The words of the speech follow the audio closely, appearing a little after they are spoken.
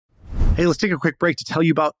Hey, let's take a quick break to tell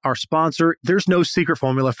you about our sponsor. There's no secret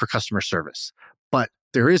formula for customer service, but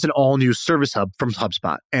there is an all-new Service Hub from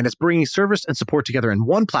HubSpot, and it's bringing service and support together in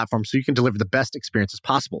one platform so you can deliver the best experiences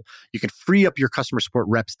possible. You can free up your customer support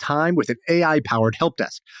reps' time with an AI-powered help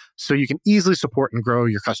desk, so you can easily support and grow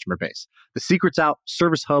your customer base. The secret's out.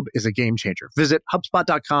 Service Hub is a game changer. Visit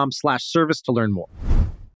HubSpot.com/service to learn more.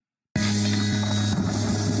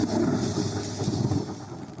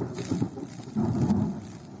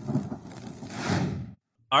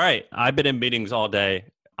 All right. I've been in meetings all day.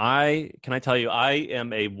 Can I tell you, I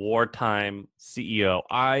am a wartime CEO.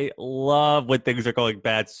 I love when things are going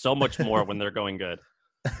bad so much more when they're going good.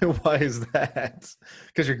 Why is that?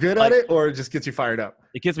 Because you're good at it, or it just gets you fired up?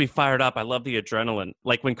 It gets me fired up. I love the adrenaline.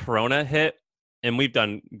 Like when Corona hit, and we've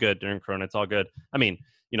done good during Corona. It's all good. I mean,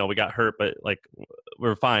 we got hurt, but like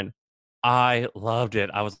we're fine. I loved it.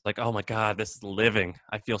 I was like, oh my God, this is living.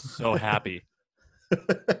 I feel so happy.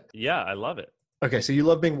 Yeah, I love it. Okay, so you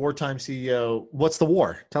love being wartime CEO. What's the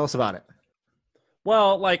war? Tell us about it.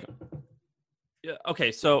 Well,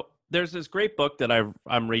 okay, so there's this great book that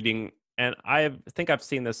I'm reading, and I think I've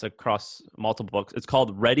seen this across multiple books. It's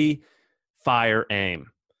called Ready, Fire, Aim.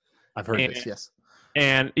 I've heard this, yes.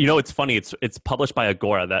 And it's funny. It's published by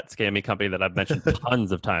Agora, that scamming company that I've mentioned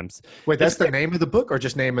tons of times. Wait, that's the name of the book, or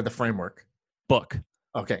just name of the framework? Book.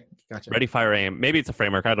 Okay, gotcha. Ready, Fire, Aim. Maybe it's a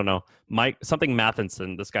framework. I don't know. Something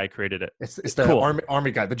Matheson, this guy created it. It's the cool.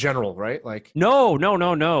 army guy, the general, right? Like No.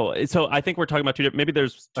 So I think we're talking about two different. Maybe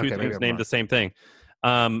there's two things named the same thing.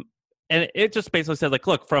 And it just basically says, like,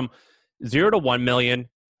 look, from 0 to 1 million,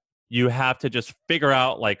 you have to just figure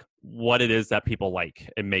out like what it is that people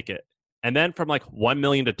like and make it. And then from like 1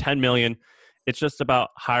 million to 10 million, it's just about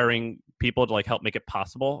hiring people to like help make it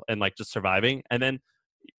possible and like just surviving. And then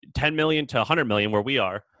 10 million to 100 million, where we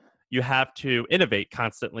are, you have to innovate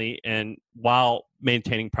constantly and while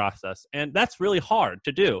maintaining process. And that's really hard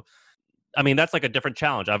to do. I mean, that's like a different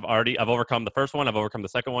challenge. I've overcome the first one. I've overcome the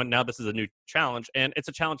second one. Now this is a new challenge, and it's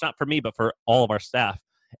a challenge not for me, but for all of our staff.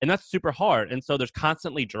 And that's super hard. And so there's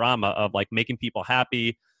constantly drama of like making people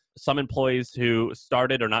happy. Some employees who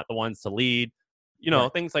started are not the ones to lead,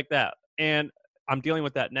 right. Things like that. And I'm dealing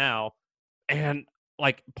with that now. And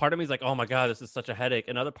like part of me is like, oh my God, this is such a headache.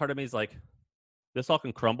 Another part of me is like, this all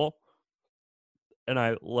can crumble. And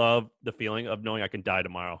I love the feeling of knowing I can die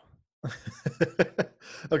tomorrow.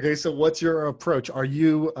 Okay. So what's your approach? Are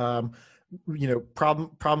you, problem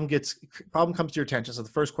comes to your attention. So the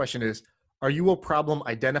first question is, are you a problem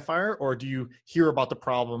identifier, or do you hear about the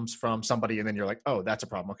problems from somebody and then you're like, oh, that's a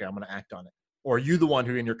problem. Okay, I'm going to act on it. Or are you the one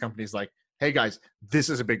who in your company is like, hey guys, this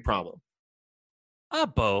is a big problem?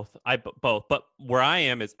 Both. Both. But where I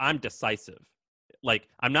am is I'm decisive. Like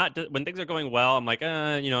I'm not, when things are going well, I'm like,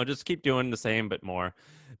 just keep doing the same, but more.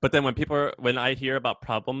 But then when I hear about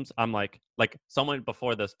problems, I'm like someone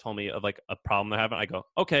before this told me of like a problem they're having. I go,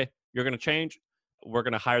 okay, you're going to change. We're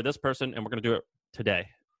going to hire this person and we're going to do it today.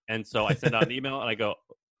 And so I send out an email and I go,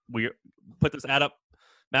 we put this ad up,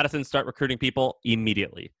 Madison, start recruiting people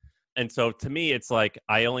immediately. And so to me, it's like,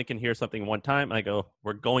 I only can hear something one time. And I go,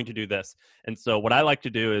 we're going to do this. And so what I like to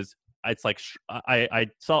do is, it's like, I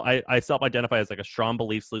self-identify as like a strong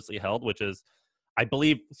beliefs loosely held, which is I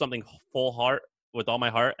believe something full heart with all my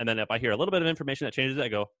heart. And then if I hear a little bit of information that changes it, I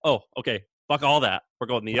go, oh, okay, fuck all that. We're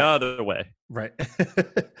going the other way. Right.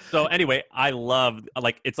 So anyway, I love,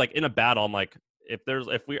 like, it's like in a battle, I'm like,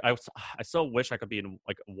 I so wish I could be in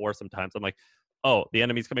like a war sometimes. I'm like, oh, the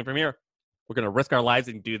enemy's coming from here. We're going to risk our lives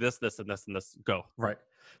and do this, this, and this, and this. Go. Right.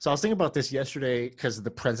 So I was thinking about this yesterday because of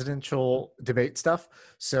the presidential debate stuff.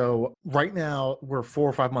 So right now we're 4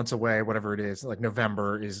 or 5 months away, whatever it is, like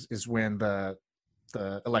November is when the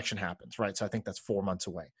election happens. Right. So I think that's 4 months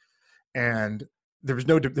away. And there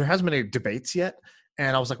hasn't been any debates yet.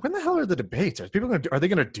 And I was like, when the hell are the debates? Are they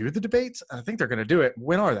going to do the debates? I think they're going to do it.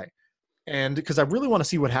 When are they? And because I really want to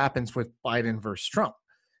see what happens with Biden versus Trump.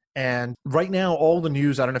 And right now, all the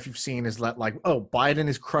news, I don't know if you've seen, is that like, oh, Biden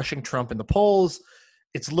is crushing Trump in the polls.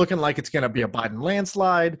 It's looking like it's going to be a Biden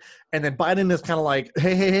landslide. And then Biden is kind of like,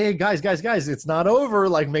 hey, guys, it's not over.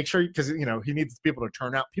 Like, make sure, because, he needs people to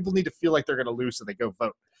turn out. People need to feel like they're going to lose so they go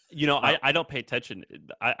vote. I don't pay attention.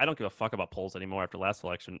 I don't give a fuck about polls anymore after last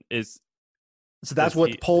election. So that's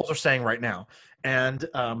what the polls are saying right now. And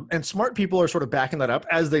smart people are sort of backing that up,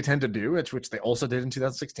 as they tend to do, which they also did in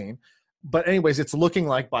 2016. But anyways, it's looking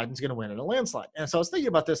like Biden's going to win in a landslide. And so I was thinking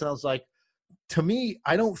about this and I was like, to me,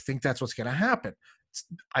 I don't think that's what's going to happen.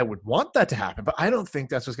 I would want that to happen, but I don't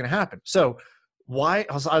think that's what's going to happen. So why?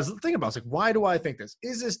 I was thinking about, I was like, why do I think this?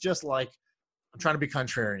 Is this just like I'm trying to be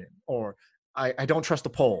contrarian, or I don't trust the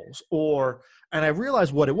polls, and I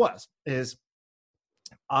realized what it was is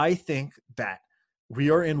I think that we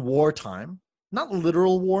are in wartime, not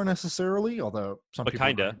literal war necessarily, although some but people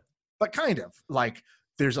kind of like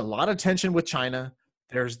there's a lot of tension with China.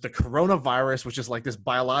 There's the coronavirus, which is like this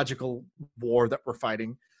biological war that we're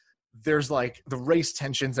fighting. There's like the race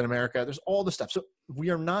tensions in America. There's all this stuff. So we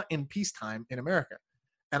are not in peacetime in America.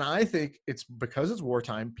 And I think it's because it's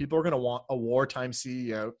wartime, people are going to want a wartime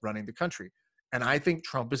CEO running the country. And I think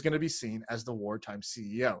Trump is going to be seen as the wartime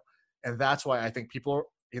CEO. And that's why I think people are,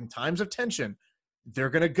 in times of tension, they're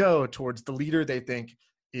going to go towards the leader they think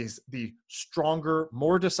is the stronger,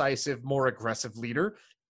 more decisive, more aggressive leader.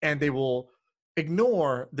 And they will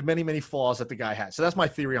ignore the many, many flaws that the guy has. So that's my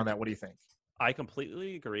theory on that. What do you think? I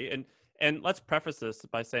completely agree. And let's preface this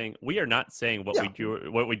by saying we are not saying what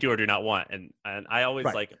we do or do not want. And I always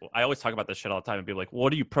I always talk about this shit all the time and be like, well,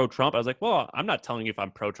 what are you pro-Trump? I was like, well, I'm not telling you if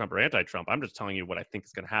I'm pro-Trump or anti-Trump. I'm just telling you what I think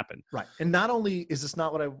is going to happen. Right. And not only is this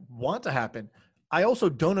not what I want to happen, I also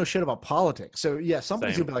don't know shit about politics. So yeah,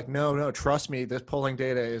 somebody's gonna be like, no, trust me, this polling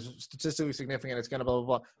data is statistically significant. It's gonna blah,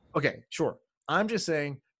 blah, blah. Okay, sure. I'm just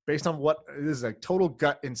saying based on what this is a total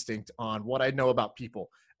gut instinct on what I know about people.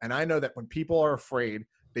 And I know that when people are afraid,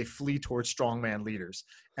 they flee towards strongman leaders.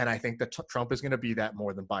 And I think that Trump is going to be that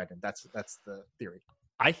more than Biden. That's the theory.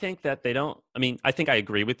 I think that they don't. I mean, I think I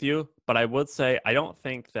agree with you, but I would say I don't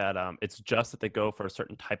think that it's just that they go for a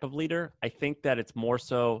certain type of leader. I think that it's more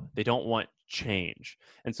so they don't want change.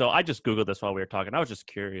 And so I just Googled this while we were talking. I was just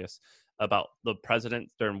curious about the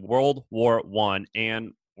presidents during World War I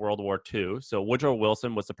and World War II. So Woodrow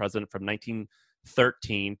Wilson was the president from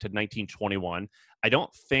 1913 to 1921. I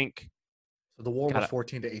don't think the war was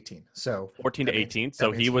 14 to 18. So 14 to 18.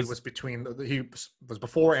 So he was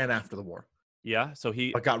before and after the war. Yeah. So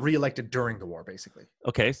he got reelected during the war, basically.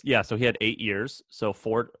 Okay. Yeah. So he had 8 years. So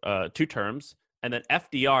 2 terms. And then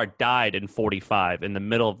FDR died in 45 in the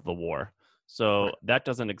middle of the war. So that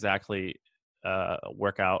doesn't exactly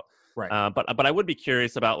work out. Right. But I would be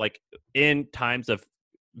curious about, like, in times of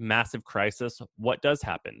massive crisis, what does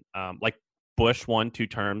happen? Like Bush won 2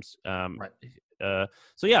 terms.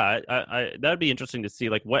 So yeah, I that'd be interesting to see,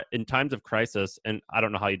 like, what in times of crisis, and I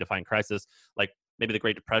don't know how you define crisis, like maybe the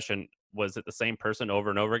Great Depression, was it the same person over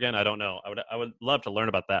and over again? I don't know. I would love to learn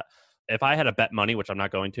about that. If I had to bet money, which I'm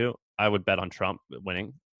not going to, I would bet on Trump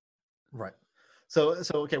winning. Right. So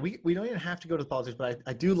okay, we don't even have to go to the politics, but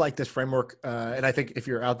I do like this framework, and I think if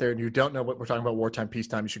you're out there and you don't know what we're talking about, wartime,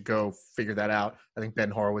 peacetime, you should go figure that out. I think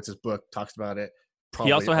Ben Horowitz's book talks about it.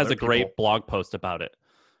 He also has a great blog post about it.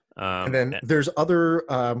 And then there's other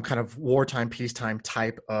kind of wartime, peacetime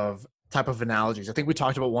type of analogies. I think we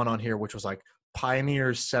talked about one on here, which was like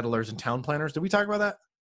pioneers, settlers, and town planners. Did we talk about that?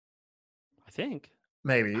 I think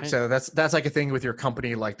maybe. So that's like a thing with your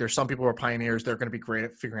company. Like there's some people who are pioneers; they're going to be great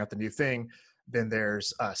at figuring out the new thing. Then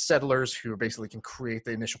there's settlers who basically can create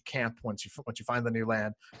the initial camp once you find the new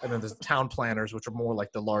land. And then there's town planners, which are more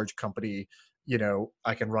like the large company. You know,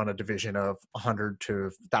 I can run a division of 100 to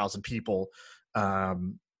 1,000 people.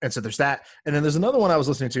 And so there's that. And then there's another one I was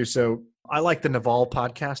listening to. So I like the Naval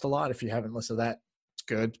podcast a lot. If you haven't listened to that, it's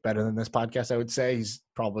good. It's better than this podcast, I would say. He's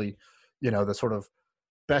probably, the sort of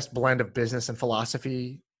best blend of business and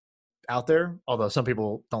philosophy out there. Although some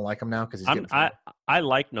people don't like him now because he's I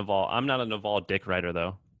like Naval. I'm not a Naval dick writer,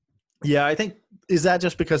 though. Yeah, I think, is that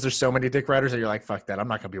just because there's so many dick writers that you're like, fuck that, I'm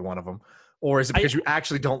not going to be one of them? Or is it because you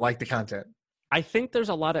actually don't like the content? I think there's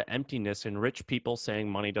a lot of emptiness in rich people saying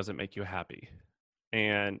money doesn't make you happy.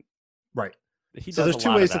 And right. So there's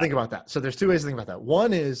 2 ways to think about that.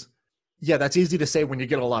 One is, yeah, that's easy to say when you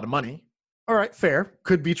get a lot of money. All right, fair.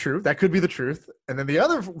 Could be true. That could be the truth. And then the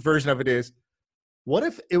other version of it is, what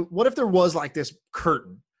if there was like this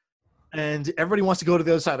curtain and everybody wants to go to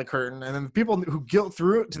the other side of the curtain, and then the people who guilt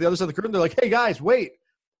through to the other side of the curtain, they're like, hey guys, wait,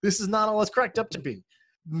 this is not all it's cracked up to be.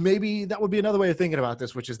 Maybe that would be another way of thinking about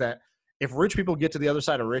this, which is that if rich people get to the other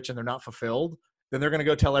side of rich and they're not fulfilled, then they're going to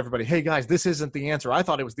go tell everybody, hey guys, this isn't the answer. I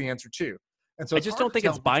thought it was the answer too. And so I just don't think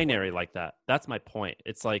it's binary like that. That's my point.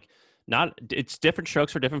 It's like, it's different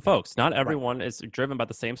strokes for different folks. Not everyone is driven by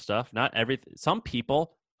the same stuff. Some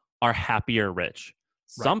people are happier rich.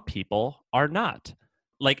 Some people are not.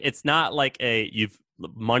 Like, it's not like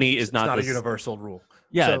money is not a universal rule.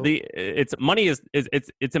 Yeah. It's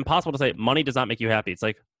impossible to say money does not make you happy. It's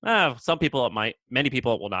like, some people it might, many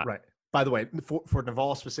people it will not. Right. By the way, for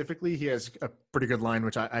Naval specifically, he has a pretty good line,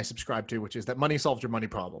 which I subscribe to, which is that money solves your money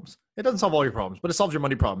problems. It doesn't solve all your problems, but it solves your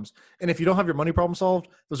money problems. And if you don't have your money problem solved,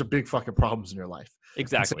 those are big fucking problems in your life.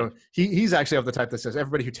 Exactly. And so he's actually of the type that says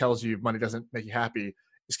everybody who tells you money doesn't make you happy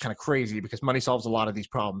is kind of crazy, because money solves a lot of these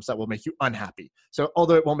problems that will make you unhappy. So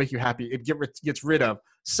although it won't make you happy, it gets rid of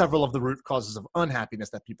several of the root causes of unhappiness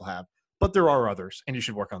that people have. but there are others, and you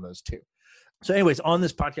should work on those too. So anyways, on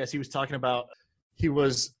this podcast, he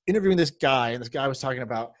was interviewing this guy, and this guy was talking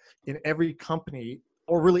about in every company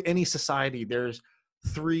or really any society, there's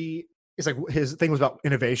three. It's like his thing was about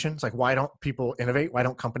innovation. It's like, why don't people innovate? Why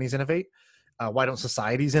don't companies innovate? Why don't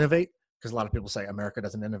societies innovate? Because a lot of people say America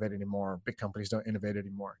doesn't innovate anymore. Big companies don't innovate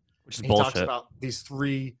anymore. Which is he bullshit. Talks about these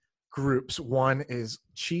three groups. One is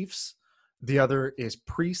chiefs, the other is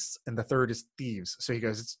priests, and the third is thieves. So he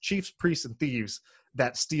goes, it's chiefs, priests, and thieves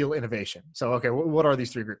that steal innovation. So, okay, what are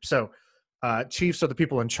these three groups? So chiefs are the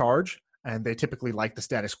people in charge, and they typically like the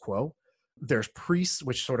status quo. There's priests,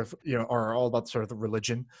 which sort of, are all about sort of the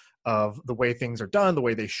religion of the way things are done, the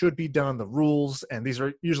way they should be done, the rules. And these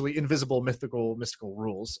are usually invisible, mystical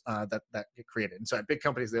rules that get created. And so at big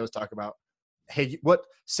companies, they always talk about, hey, what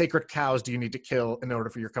sacred cows do you need to kill in order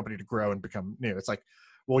for your company to grow and become new? It's like,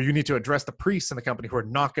 well, you need to address the priests in the company who are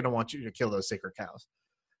not going to want you to kill those sacred cows.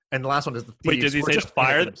 And the last one is the thieves. Wait, did he say to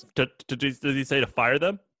fire? Did he say to fire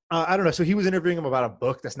them? I don't know. So he was interviewing him about a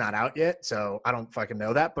book that's not out yet. So I don't fucking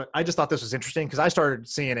know that. But I just thought this was interesting because I started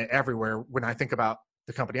seeing it everywhere when I think about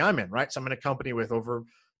the company I'm in, right? So I'm in a company with over,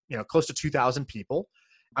 close to 2,000 people.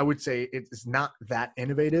 I would say it is not that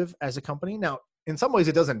innovative as a company. Now, in some ways,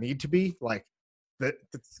 it doesn't need to be. Like the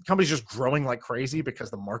company's just growing like crazy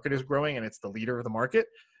because the market is growing and it's the leader of the market.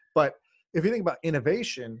 But if you think about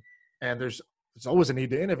innovation, and there's always a need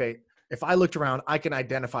to innovate. If I looked around, I can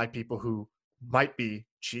identify people who might be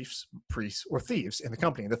chiefs, priests, or thieves in the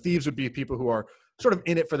company. And the thieves would be people who are sort of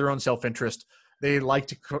in it for their own self-interest. They like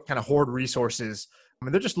to kind of hoard resources. I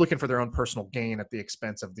mean, they're just looking for their own personal gain at the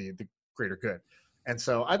expense of the greater good. And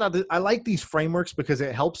so I thought I like these frameworks because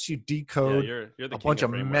it helps you decode you're a bunch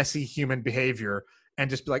of messy human behavior and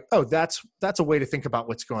just be like, oh, that's a way to think about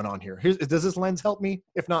what's going on here. Does this lens help me?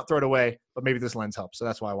 If not, throw it away. But maybe this lens helps. So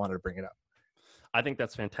that's why I wanted to bring it up. I think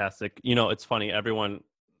that's fantastic. It's funny.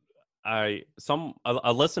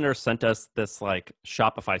 A listener sent us this like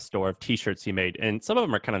Shopify store of t-shirts he made, and some of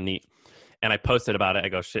them are kind of neat. And I posted about it. I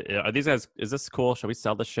go, shit, are these guys, is this cool? Should we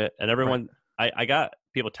sell this shit? And everyone, right. I got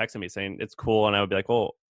people texting me saying it's cool. And I would be like,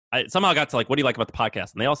 well, I somehow got to like, what do you like about the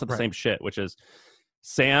podcast? And they all said the same shit, which is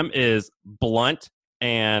Sam is blunt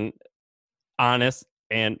and honest.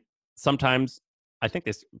 And sometimes I think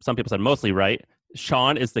some people said mostly right.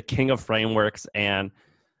 Sean is the king of frameworks and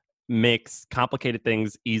makes complicated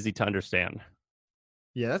things easy to understand.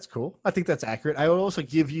 Yeah, that's cool. I think that's accurate. I would also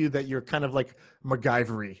give you that you're kind of like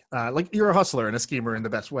MacGyver-y. Like you're a hustler and a schemer in the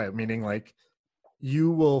best way, meaning like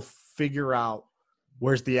you will figure out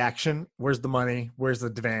where's the action, where's the money, where's the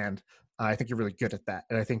demand. I think you're really good at that.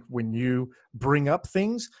 And I think when you bring up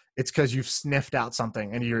things, it's because you've sniffed out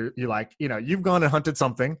something and you're like, you've gone and hunted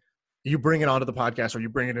something. You bring it onto the podcast or you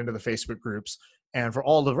bring it into the Facebook groups. And for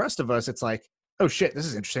all the rest of us, it's like, oh shit, this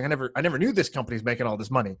is interesting. I never knew this company's making all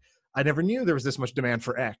this money. I never knew there was this much demand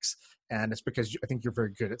for X. And it's because I think you're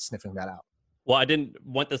very good at sniffing that out. Well, I didn't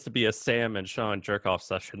want this to be a Sam and Sean jerk-off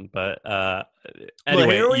session, but well,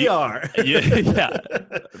 anyway. here we are. Yeah.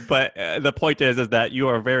 But the point is that you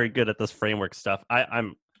are very good at this framework stuff.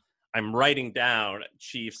 I'm writing down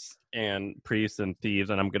chiefs and priests and thieves,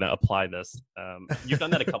 and I'm going to apply this. You've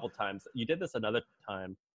done that a couple times. You did this another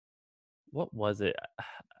time. What was it?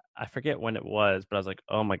 I forget when it was, but I was like,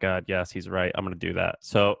 oh my God, yes, he's right. I'm going to do that.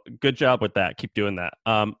 So good job with that. Keep doing that.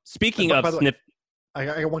 Speaking of sniff. I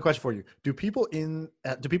got one question for you. Do people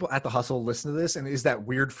at the hustle listen to this? And is that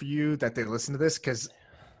weird for you that they listen to this? Because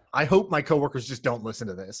I hope my coworkers just don't listen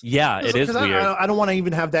to this. Yeah, it is weird. I don't want to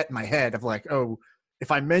even have that in my head of like, oh, if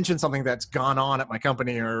I mention something that's gone on at my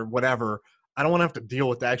company or whatever, I don't want to have to deal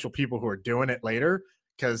with the actual people who are doing it later.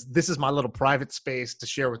 Because this is my little private space to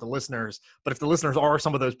share with the listeners. But if the listeners are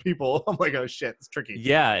some of those people, I'm like, oh shit, it's tricky.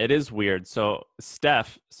 Yeah, it is weird. So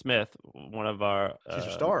Steph Smith, one of our... she's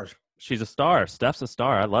a star. She's a star. Steph's a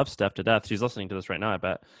star. I love Steph to death. She's listening to this right now, I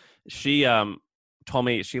bet. She told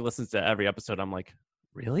me she listens to every episode. I'm like,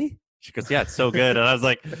 really? She goes, yeah, it's so good. And I was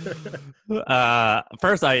like,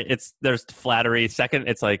 first, there's flattery. Second,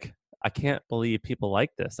 it's like, I can't believe people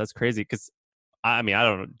like this. That's crazy. Because, I mean, I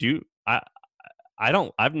don't know.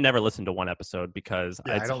 I've never listened to one episode because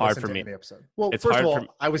it's hard for me. Well, first of all,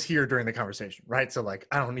 I was here during the conversation, right? So like,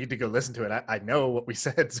 I don't need to go listen to it. I know what we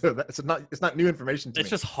said. So it's not new information to me. It's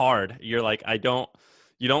just hard. You're like, you don't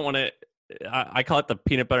want to, I call it the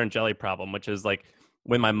peanut butter and jelly problem, which is like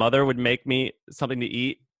when my mother would make me something to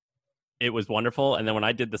eat, it was wonderful. And then when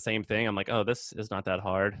I did the same thing, I'm like, oh, this is not that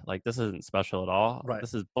hard. Like, this isn't special at all. Right.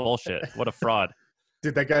 This is bullshit. What a fraud.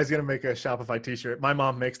 Dude, that guy's going to make a Shopify t-shirt. My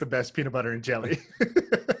mom makes the best peanut butter and jelly.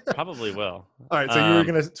 Probably will. All right, so you were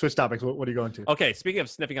going to switch topics. What are you going to? Okay, speaking of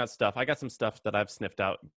sniffing out stuff, I got some stuff that I've sniffed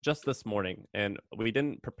out just this morning, and we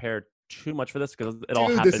didn't prepare too much for this because it all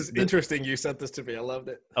happened. This is interesting. You sent this to me. I loved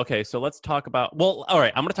it. Okay, so let's talk about. Well, all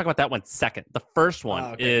right, I'm going to talk about that one second. The first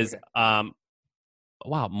one is,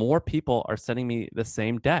 wow, more people are sending me the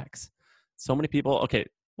same decks. So many people. Okay,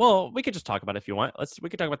 well, we could just talk about it if you want. We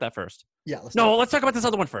could talk about that first. Yeah. Let's talk about this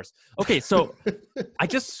other one first. Okay, so I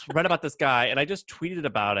just read about this guy and I just tweeted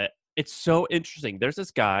about it. It's so interesting. There's this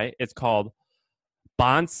guy. It's called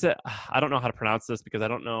Bonsai. I don't know how to pronounce this because I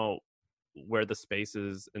don't know where the space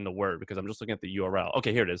is in the word because I'm just looking at the URL.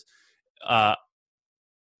 Okay, here it is. I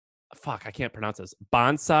can't pronounce this.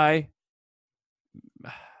 Bonsai.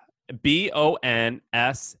 Bonsai.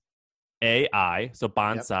 So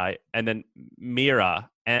bonsai, and then Mira.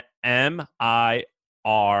 MIRAI.com.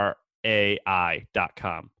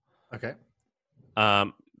 Okay.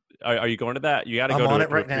 Are you going to that? You got to go to it. I'm on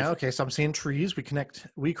it right now. Okay, so I'm seeing trees.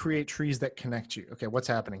 We create trees that connect you. Okay, what's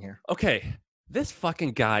happening here? Okay, this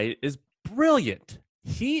fucking guy is brilliant.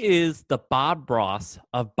 He is the Bob Ross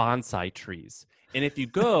of bonsai trees. And if you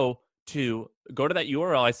go to that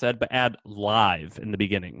URL I said, but add live in the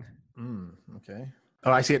beginning. Okay.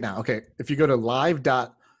 Oh, I see it now. Okay, if you go to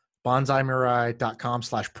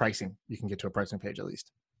live.bonsaimurai.com/pricing, you can get to a pricing page at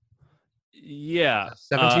least. Yeah.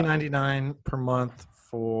 $17.99 per month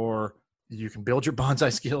you can build your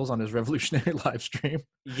bonsai skills on his revolutionary live stream.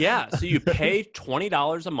 Yeah. So you pay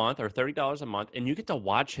 $20 a month or $30 a month, and you get to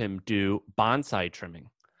watch him do bonsai trimming.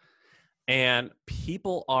 And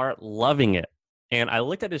people are loving it. And I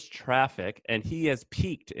looked at his traffic, and he has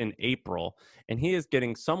peaked in April, and he is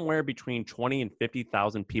getting somewhere between 20 and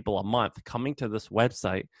 50,000 people a month coming to this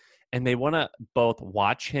website, and they want to both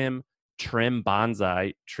watch him trim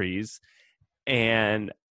bonsai trees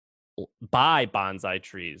and buy bonsai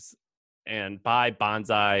trees and buy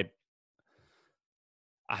bonsai.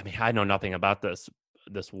 I mean, I know nothing about this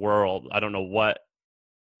world. I don't know what.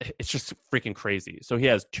 It's just freaking crazy. So he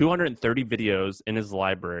has 230 videos in his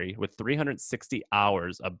library with 360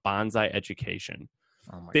 hours of bonsai education,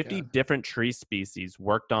 50 different tree species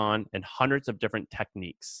worked on, and hundreds of different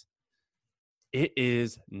techniques. It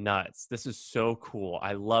is nuts. This is so cool.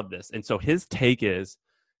 I love this. And so his take is,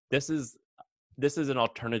 this is an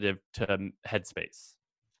alternative to Headspace.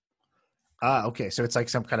 Okay. So it's like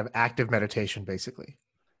some kind of active meditation, basically.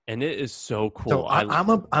 And it is so cool. So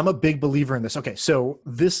I'm a big believer in this. Okay, so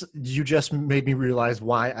you just made me realize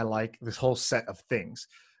why I like this whole set of things.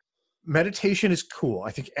 Meditation is cool. I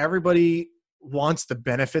think everybody wants the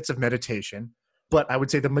benefits of meditation, but I would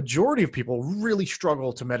say the majority of people really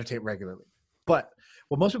struggle to meditate regularly. But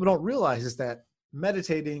what most people don't realize is that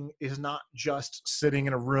meditating is not just sitting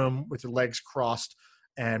in a room with your legs crossed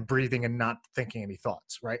and breathing and not thinking any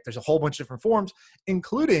thoughts, right? There's a whole bunch of different forms,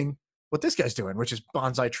 including what this guy's doing, which is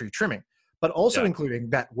bonsai tree trimming, but also including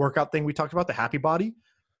that workout thing we talked about, the happy body.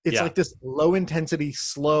 It's like this low intensity,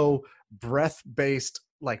 slow, breath-based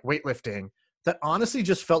like weightlifting that honestly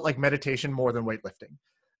just felt like meditation more than weightlifting.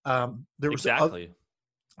 There's other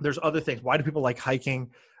things. Why do people like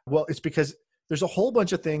hiking? Well, it's because there's a whole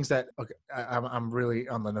bunch of things that, okay, I'm really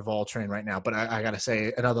on the Naval train right now, but I got to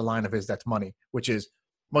say another line of his, that's money, which is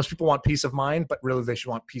most people want peace of mind, but really they should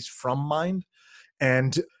want peace from mind.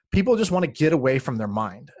 And people just want to get away from their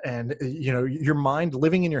mind. And, your mind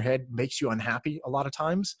living in your head makes you unhappy a lot of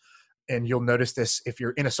times. And you'll notice this if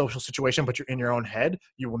you're in a social situation, but you're in your own head,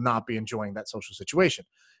 you will not be enjoying that social situation.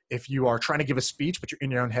 If you are trying to give a speech, but you're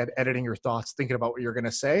in your own head, editing your thoughts, thinking about what you're going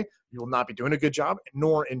to say, you will not be doing a good job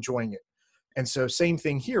nor enjoying it. And so same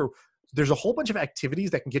thing here. There's a whole bunch of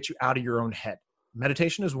activities that can get you out of your own head.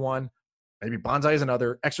 Meditation is one. Maybe bonsai is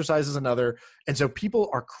another, exercise is another. And so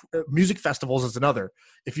music festivals is another.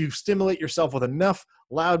 If you stimulate yourself with enough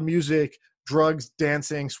loud music, drugs,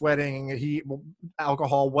 dancing, sweating, heat,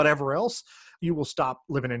 alcohol, whatever else, you will stop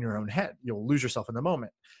living in your own head. You'll lose yourself in the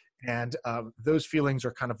moment. And those feelings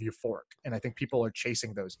are kind of euphoric. And I think people are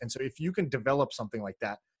chasing those. And so if you can develop something like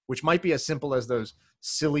that, which might be as simple as those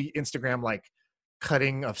silly Instagram, like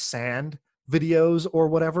cutting of sand videos or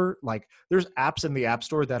whatever, like there's apps in the App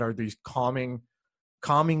Store that are these calming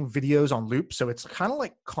videos on loop. So it's kind of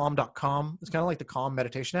like calm.com. It's kind of like the Calm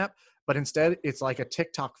meditation app, but instead it's like a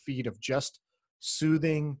TikTok feed of just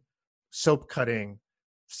soothing soap cutting,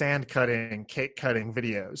 sand cutting, cake cutting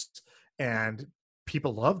videos. And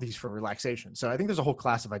people love these for relaxation. So I think there's a whole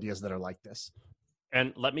class of ideas that are like this.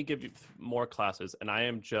 And let me give you more classes. And I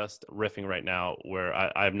am just riffing right now where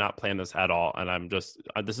I have not planned this at all. And I'm just,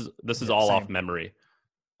 this is all off memory.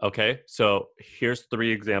 Okay, so here's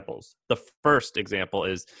 3 examples. The first example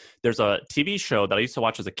is there's a TV show that I used to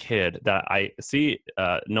watch as a kid that I see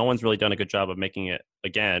no one's really done a good job of making it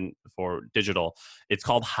again for digital. It's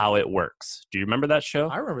called How It Works. Do you remember that show?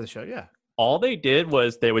 I remember the show, yeah. All they did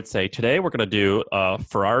was they would say, today we're going to do a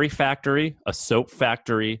Ferrari factory, a soap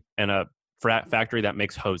factory, and a factory that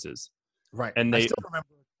makes hoses. Right. And I they still remember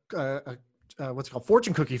what's it called?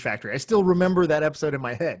 Fortune Cookie Factory. I still remember that episode in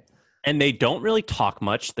my head. And they don't really talk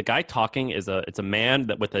much. The guy talking it's a man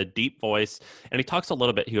that with a deep voice, and he talks a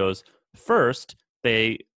little bit. He goes, first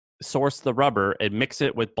they source the rubber and mix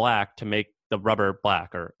it with black to make the rubber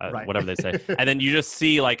black, or Right. whatever they say. And then you just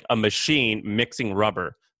see like a machine mixing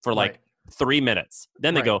rubber for like 3 minutes.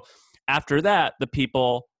 Then they go, after that, the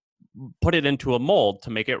people put it into a mold to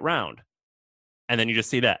make it round. And then you just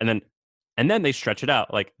see that. And then they stretch it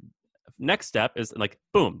out. Like, next step is like,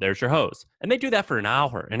 boom, there's your hose. And they do that for an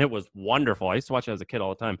hour. And it was wonderful. I used to watch it as a kid all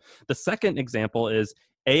the time. The second example is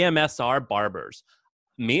AMSR barbers.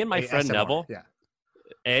 Me and my friend Neville. Yeah.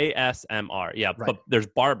 ASMR. Yeah. Right. But there's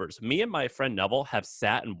barbers. Me and my friend Neville have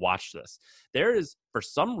sat and watched this. There is, for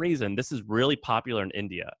some reason, this is really popular in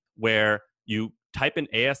India, where you type in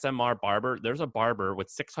ASMR barber. There's a barber with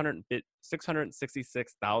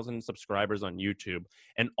 666,000 subscribers on YouTube,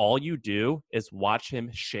 and all you do is watch him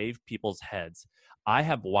shave people's heads. I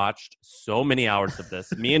have watched so many hours of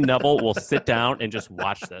this. Me and Neville will sit down and just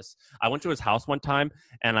watch this. I went to his house one time,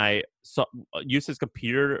 and I used his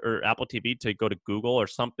computer or Apple TV to go to Google or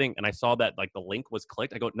something, and I saw that like the link was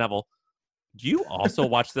clicked. I go, Neville, do you also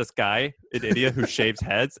watch this guy in India who shaves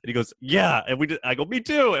heads? And he goes, yeah. And I go, me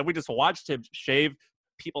too. And we just watched him shave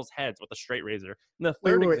people's heads with a straight razor. And the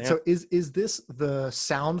third wait. So is this the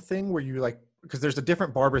sound thing where you like, because there's a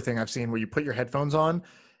different barber thing I've seen where you put your headphones on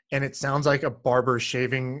and it sounds like a barber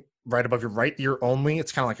shaving right above your right ear only.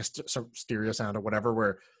 It's kind of like a stereo sound or whatever,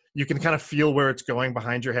 where you can kind of feel where it's going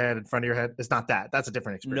behind your head, in front of your head. It's not that. That's a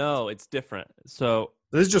different experience. No, it's different. So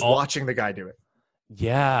this is just watching the guy do it.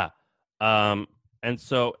 Yeah. And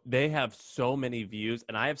so they have so many views,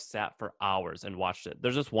 and I have sat for hours and watched it.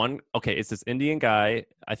 There's this one, okay, it's this Indian guy.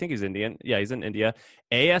 I think he's Indian. Yeah, he's in India.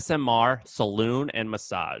 ASMR Saloon and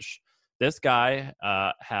Massage. This guy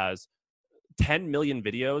has 10 million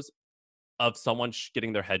videos of someone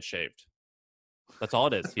getting their head shaved. That's all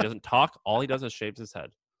it is. He doesn't talk. All he does is shaves his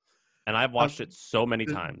head. And I've watched it so many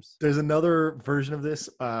times. There's another version of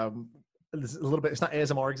this. This is a little bit, it's not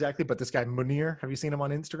ASMR exactly, but this guy Munir, have you seen him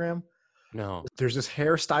on Instagram? No. There's this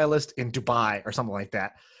hairstylist in Dubai or something like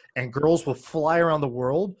that, and girls will fly around the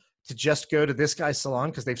world to just go to this guy's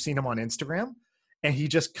salon because they've seen him on Instagram, and he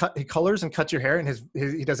colors and cuts your hair, and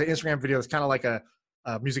he does an Instagram video that's kind of like a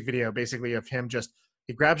music video basically of him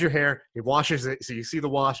he grabs your hair, he washes it, so you see the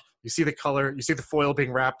wash, you see the color, you see the foil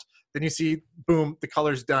being wrapped, then you see, boom, the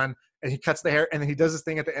color's done, and he cuts the hair, and then he does this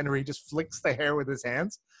thing at the end where he just flicks the hair with his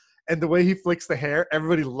hands. And the way he flicks the hair,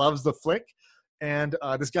 everybody loves the flick. And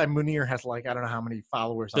this guy Munir has like, I don't know how many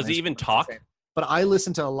followers. Does he even talk? But I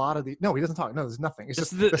listen to a lot of no, he doesn't talk. No, there's nothing. It's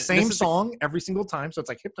just the same song every single time. So it's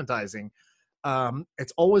like hypnotizing.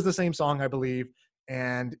 It's always the same song, I believe.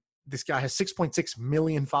 And this guy has 6.6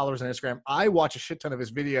 million followers on Instagram. I watch a shit ton of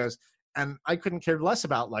his videos, and I couldn't care less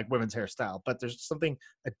about like women's hairstyle. But there's something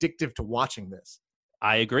addictive to watching this.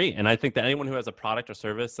 I agree. And I think that anyone who has a product or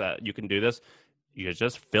service that you can do this, you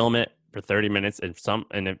just film it for 30 minutes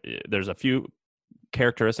and there's a few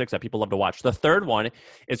characteristics that people love to watch. The third one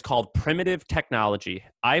is called Primitive Technology.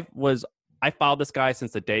 I followed this guy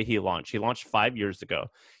since the day he launched. He launched 5 years ago.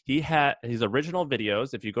 He had his original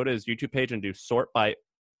videos. If you go to his YouTube page and do sort by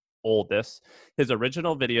oldest, his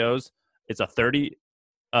original videos, it's a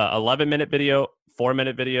 11-minute video,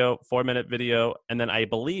 4-minute video, 4-minute video. And then I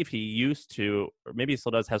believe he used to, or maybe he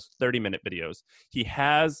still does, has 30-minute videos. He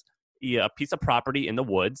has a piece of property in the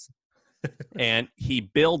woods and he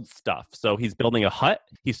builds stuff. So he's building a hut.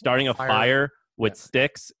 He's starting a fire with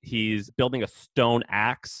sticks. He's building a stone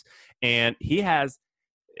axe, and he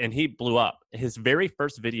blew up. His very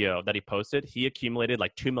first video that he posted, he accumulated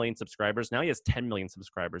like 2 million subscribers. Now he has 10 million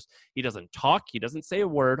subscribers. He doesn't talk. He doesn't say a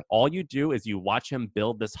word. All you do is you watch him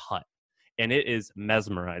build this hut, and it is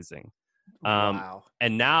mesmerizing. Wow.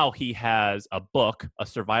 And now he has a book, A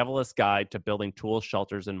Survivalist Guide to Building Tools,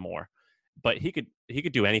 Shelters, and More. But he could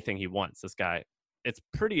do anything he wants, this guy. It's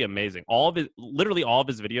pretty amazing. Literally all of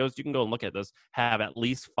his videos, you can go and look at this, have at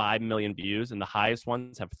least 5 million views, and the highest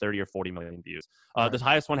ones have 30 or 40 million views. The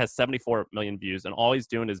highest one has 74 million views, and all he's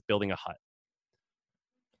doing is building a hut.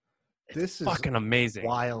 This is fucking amazing.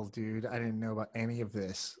 Wild, dude. I didn't know about any of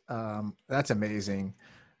this. That's amazing.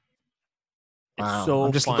 Wow. It's so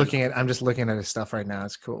I'm just fun. looking at his stuff right now.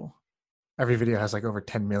 It's cool. Every video has like over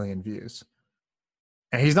 10 million views.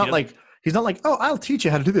 And he's not like, oh, I'll teach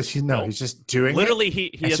you how to do this. He's just doing literally,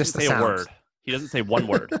 it. He doesn't say a word. He doesn't say one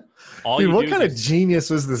word. Dude, what kind of genius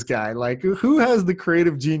was this guy? Like, who has the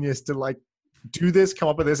creative genius to like do this, come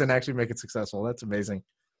up with this, and actually make it successful? That's amazing.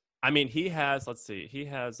 I mean, he has, let's see, he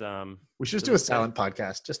has... we should just do a silent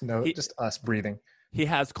podcast. Just us breathing. He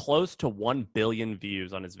has close to 1 billion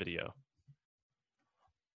views on his video.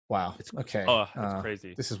 Wow. Okay. Oh, that's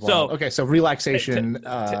crazy. This is wild. Okay, so relaxation.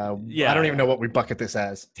 Yeah. I don't even know what we bucket this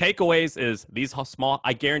as. Takeaways is these small.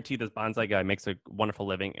 I guarantee this bonsai guy makes a wonderful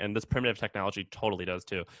living, and this primitive technology totally does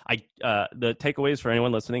too. The takeaways for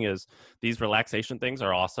anyone listening is these relaxation things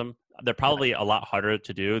are awesome. They're probably a lot harder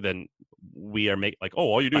to do than we are making. Like,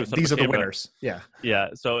 all you do is set these up are the winners. Yeah. Yeah.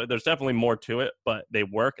 So there's definitely more to it, but they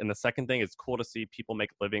work. And the second thing is cool to see people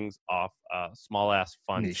make livings off small ass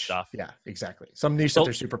fun niche stuff. Yeah, exactly. Some niche that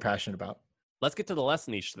they're super passionate about. Let's get to the less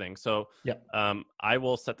niche thing. So I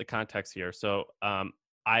will set the context here. So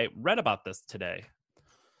I read about this today.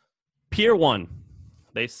 Pier 1,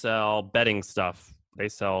 they sell bedding stuff. They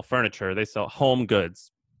sell furniture. They sell home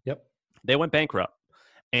goods. Yep. They went bankrupt.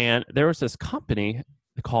 And there was this company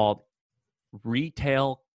called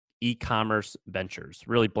Retail E-commerce Ventures,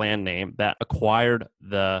 really bland name, that acquired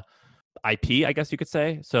the IP, I guess you could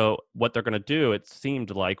say. So what they're going to do, it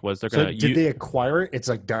seemed like, was they're going to... Did they acquire it? It's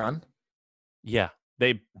like done? Yeah.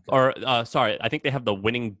 Sorry, I think they have the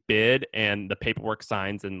winning bid and the paperwork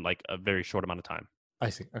signs in like a very short amount of time. I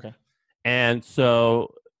see. Okay. And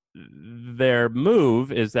so their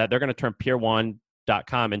move is that they're going to turn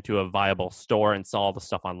Pier1.com into a viable store and sell all the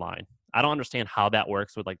stuff online. I don't understand how that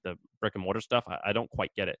works with like the brick and mortar stuff. I don't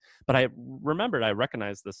quite get it. But I remembered I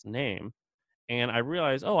recognized this name, and I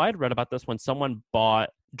realized, I had read about this when someone bought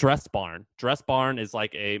Dress Barn. Dress Barn is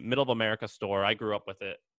like a middle of America store. I grew up with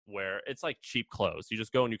it, where it's like cheap clothes. You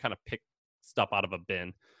just go and you kind of pick stuff out of a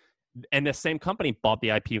bin. And the same company bought the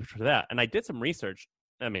IP for that. And I did some research.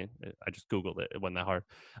 I mean, I just Googled it. It wasn't that hard.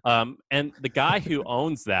 And the guy who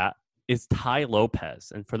owns that is Tai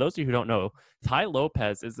Lopez. And for those of you who don't know, Tai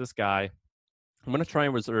Lopez is this guy. I'm going to try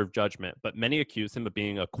and reserve judgment, but many accuse him of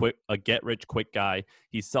being a get-rich-quick guy.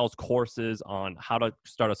 He sells courses on how to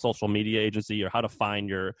start a social media agency or how to find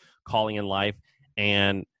your calling in life.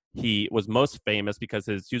 And he was most famous because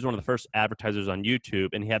he was one of the first advertisers on YouTube,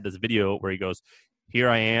 and he had this video where he goes, "Here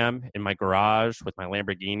I am in my garage with my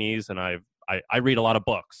Lamborghinis, and I read a lot of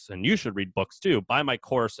books, and you should read books too. Buy my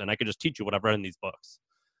course, and I could just teach you what I've read in these books."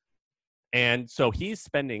 And so he's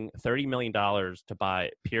spending $30 million to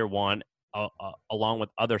buy Pier 1 along with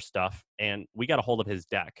other stuff, and we got a hold of his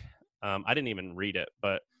deck. I didn't even read it,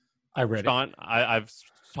 but I read Sean, it. I've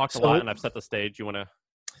talked a lot, and I've set the stage. You want to?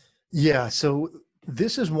 Yeah, so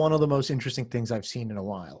this is one of the most interesting things I've seen in a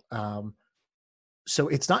while. So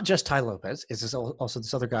it's not just Tai Lopez. It's also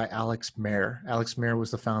this other guy, Alex Mayer. Alex Mayer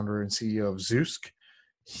was the founder and CEO of Zeusk.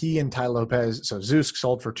 He and Tai Lopez, so Zeusk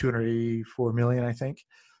sold for $284 million, I think.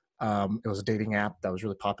 It was a dating app that was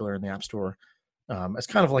really popular in the App Store. It's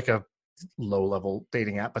kind of like a low-level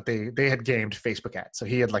dating app, but they had gamed Facebook ads. So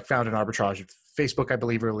he had like found an arbitrage at Facebook, I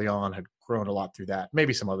believe, early on, had grown a lot through that.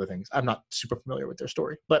 Maybe some other things. I'm not super familiar with their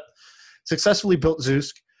story, but successfully built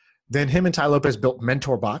Zeusk. Then him and Tai Lopez built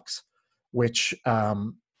MentorBox, which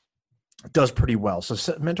does pretty well. So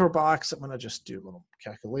MentorBox, I'm going to just do a little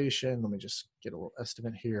calculation. Let me just get a little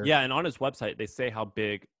estimate here. Yeah, and on his website, they say how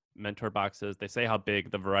big MentorBox is. They say how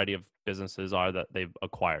big the variety of businesses are that they've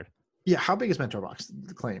acquired. Yeah, how big is MentorBox,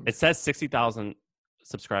 the claim? It says 60,000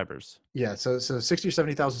 subscribers. Yeah, so 60 or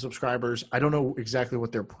 70,000 subscribers. I don't know exactly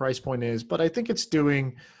what their price point is, but I think it's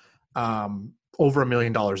doing over $1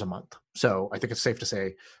 million a month. So I think it's safe to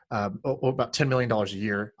say about $10 million a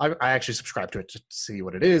year. I actually subscribed to it to see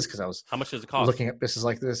what it is because I was How much does it cost? Looking at businesses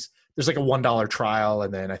like this. There's like a $1 trial,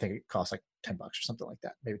 and then I think it costs like $10 or something like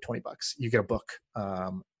that, maybe $20. You get a book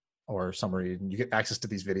or summary, and you get access to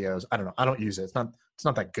these videos. I don't know. I don't use it. It's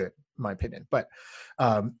not that good, in my opinion. But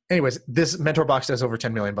anyways, this MentorBox does over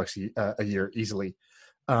 $10 million a year easily.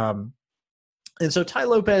 And so Tai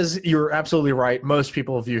Lopez, you're absolutely right. Most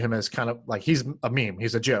people view him as kind of like he's a meme.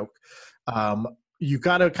 He's a joke. You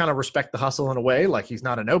got to kind of respect the hustle in a way. Like he's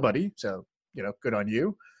not a nobody. So, good on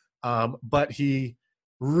you. But he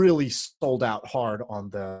really sold out hard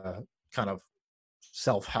on the kind of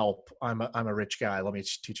self-help. I'm a rich guy. Let me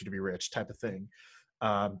teach you to be rich type of thing.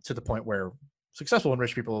 To the point where successful and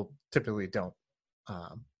rich people typically don't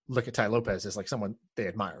look at Tai Lopez as like someone they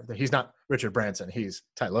admire. He's not Richard Branson. He's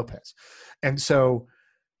Tai Lopez. And so,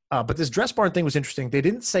 but this Dress Barn thing was interesting. They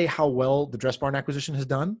didn't say how well the Dress Barn acquisition has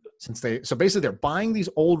done so basically they're buying these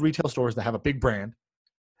old retail stores that have a big brand,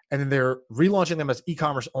 And then they're relaunching them as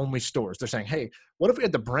e-commerce only stores. They're saying, hey, what if we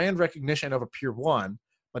had the brand recognition of a Pier 1,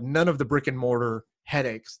 but none of the brick and mortar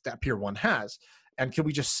headaches that Pier 1 has? And can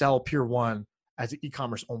we just sell Pier 1 as an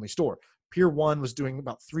e-commerce only store? Pier 1 was doing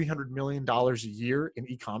about $300 million a year in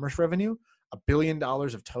e-commerce revenue, $1 billion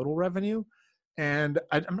of total revenue. And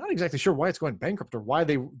I'm not exactly sure why it's going bankrupt, or why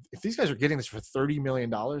if these guys are getting this for $30 million,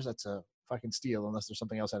 that's a fucking steal, unless there's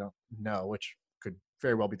something else I don't know, which could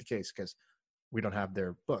very well be the case because we don't have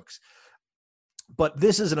their books. But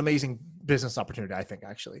this is an amazing business opportunity, I think,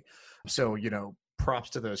 actually. So, props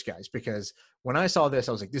to those guys, because when I saw this,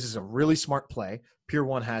 I was like, this is a really smart play. Pier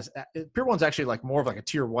 1's actually like more of like a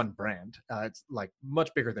tier 1 brand. It's like much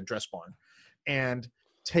bigger than Dress Barn. And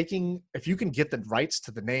if you can get the rights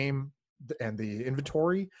to the name and the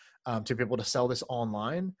inventory to be able to sell this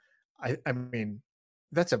online, I mean,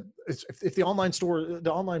 if the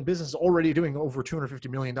online business is already doing over $250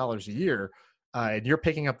 million a year, and you're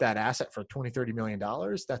picking up that asset for $20-30 million,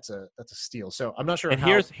 that's a steal. So I'm not sure. And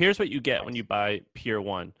here's what you get when you buy Pier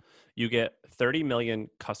 1. You get 30 million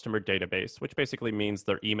customer database, which basically means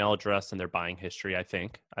their email address and their buying history, I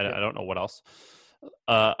think. I don't know what else.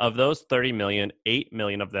 Of those 30 million, 8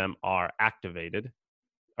 million of them are activated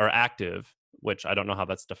or active, which I don't know how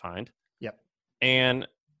that's defined. Yep. And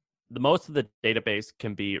most of the database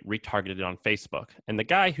can be retargeted on Facebook. And the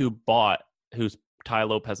guy who's Ty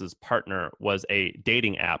Lopez's partner was a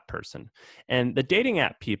dating app person. And the dating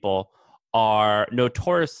app people are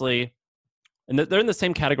notoriously, and they're in the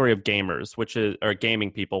same category of gamers, or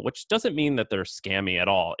gaming people, which doesn't mean that they're scammy at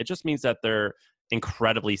all. It just means that they're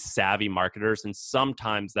incredibly savvy marketers. And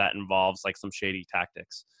sometimes that involves like some shady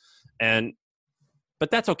tactics.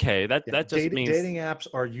 But that's okay. That just means dating apps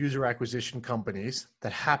are user acquisition companies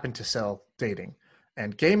that happen to sell dating,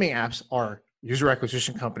 and gaming apps are user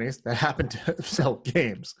acquisition companies that happen to sell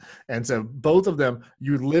games. And so both of them,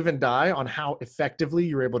 you live and die on how effectively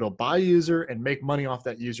you're able to buy a user and make money off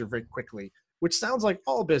that user very quickly, which sounds like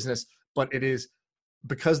all business, but it is,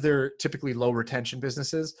 because they're typically low retention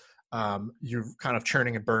businesses. You're kind of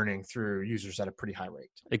churning and burning through users at a pretty high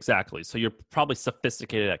rate. Exactly. So you're probably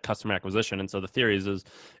sophisticated at customer acquisition. And so the theory is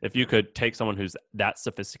if you could take someone who's that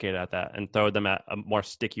sophisticated at that and throw them at a more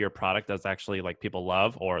stickier product that's actually like people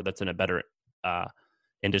love, or that's in a better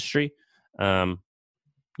industry,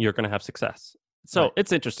 you're going to have success. So right.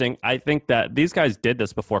 It's interesting. I think that these guys did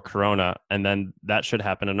this before Corona, and then that should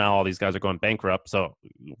happen. And now all these guys are going bankrupt. So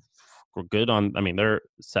we're good they're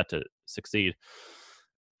set to succeed.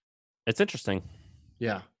 It's interesting.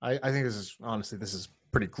 Yeah. I think this is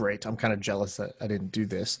pretty great. I'm kind of jealous that I didn't do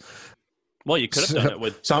this. Well, you could have done it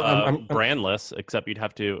with Brandless, except you'd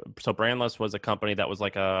have to. So Brandless was a company that was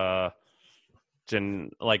like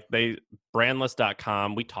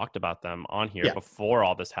Brandless.com. We talked about them on here before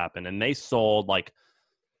all this happened, and they sold like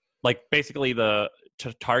basically the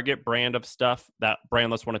Target brand of stuff that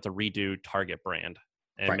Brandless wanted to redo Target brand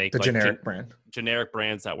and make the like generic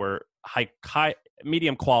brands that were high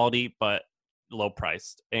medium quality but low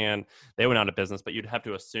priced, and they went out of business. But you'd have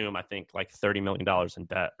to assume, I think, like $30 million in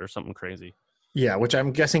debt or something crazy. Yeah, which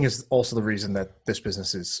I'm guessing is also the reason that this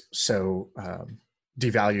business is so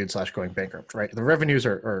devalued / going bankrupt, right? The revenues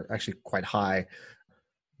are actually quite high,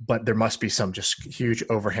 but there must be some just huge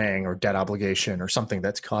overhang or debt obligation or something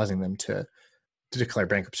that's causing them to declare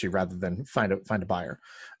bankruptcy rather than find a buyer.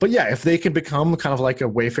 But yeah, if they can become kind of like a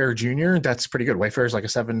Wayfair Junior, that's pretty good. Wayfair is like a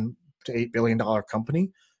 $7 to $8 billion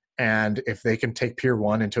company. And if they can take Pier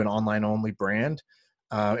 1 into an online only brand,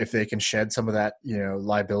 if they can shed some of that,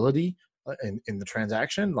 liability in the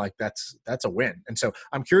transaction, like that's a win. And so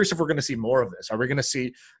I'm curious if we're going to see more of this. Are we going to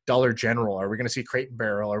see Dollar General? Are we going to see Crate and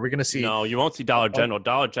Barrel? Are we going to see? No, you won't see Dollar General.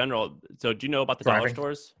 Dollar General. So do you know about the dollar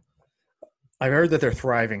stores? I've heard that they're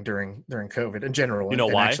thriving during COVID in general. You know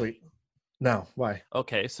why? Actually, no, why?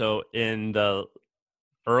 Okay, so in the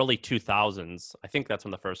early 2000s, I think that's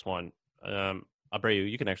when the first one.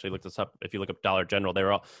 Abreu, you can actually look this up. If you look up Dollar General, they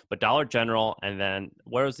were all, but Dollar General, and then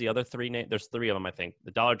where was the other three names? There's three of them, I think.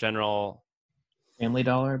 The Dollar General, Family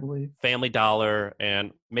Dollar, I believe. Family Dollar,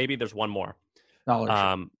 and maybe there's one more.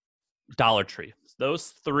 Dollar Tree. Those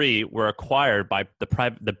three were acquired by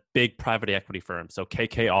the big private equity firm. So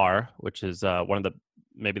KKR, which is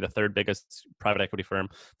maybe the third biggest private equity firm.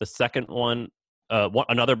 The second one,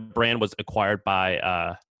 another brand was acquired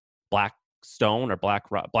by Blackstone,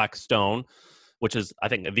 which is, I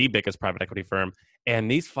think, the biggest private equity firm. And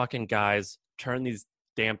these fucking guys turn these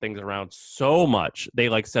damn things around so much. They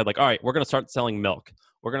said, all right, we're going to start selling milk.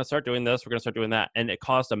 We're going to start doing this. We're going to start doing that. And it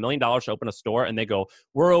cost $1 million to open a store. And they go,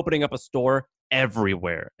 we're opening up a store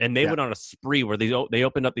everywhere. And they went on a spree where they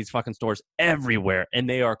opened up these fucking stores everywhere, and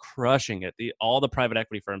they are crushing it. All the private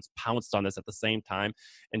equity firms pounced on this at the same time,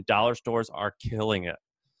 and dollar stores are killing it.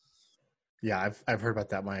 Yeah, I've heard about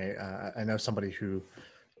that. I know somebody who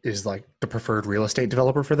is like the preferred real estate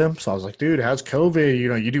developer for them. So I was like, dude, how's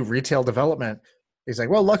COVID? You do retail development. He's like,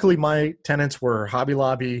 well, luckily my tenants were Hobby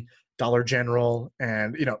Lobby, Dollar General,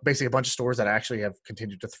 and basically a bunch of stores that actually have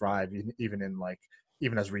continued to thrive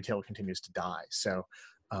even as retail continues to die. So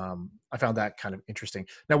I found that kind of interesting.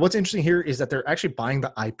 Now, what's interesting here is that they're actually buying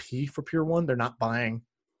the IP for Pier 1. They're not buying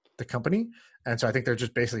the company. And so I think they're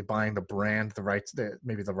just basically buying the brand, the rights,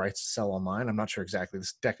 maybe the rights to sell online. I'm not sure exactly.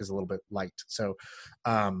 This deck is a little bit light. So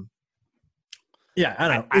I don't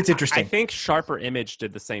know. It's interesting. I think Sharper Image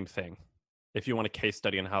did the same thing. If you want a case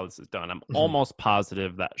study on how this is done, I'm almost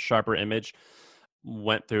positive that Sharper Image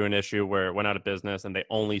went through an issue where it went out of business and they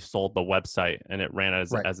only sold the website and it ran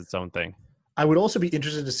as its own thing. I would also be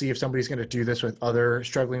interested to see if somebody's going to do this with other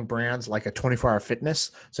struggling brands like a 24-Hour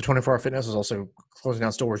Fitness. So 24-Hour Fitness is also closing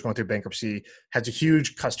down stores, going through bankruptcy, has a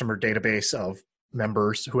huge customer database of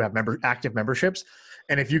members who have active memberships.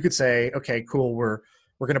 And if you could say, okay, cool, we're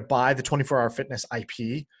going to buy the 24-Hour Fitness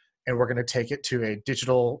IP and we're going to take it to a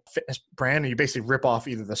digital fitness brand, and you basically rip off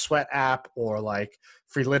either the Sweat app or like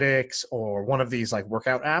Freeletics or one of these like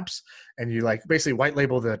workout apps, and you like basically white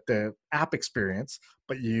label the app experience,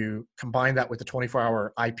 but you combine that with the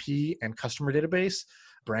 24-hour IP and customer database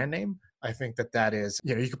brand name. I think that is,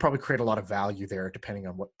 you could probably create a lot of value there depending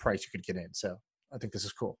on what price you could get in. So I think this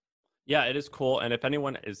is cool. Yeah, it is cool. And if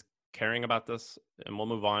anyone is caring about this, and we'll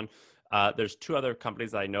move on, there's two other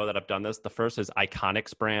companies that I know that have done this. The first is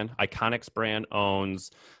Iconics brand. Iconics brand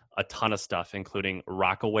owns a ton of stuff, including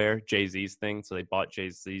Rockaware, Jay-Z's thing. So they bought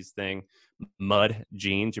Jay-Z's thing. Mud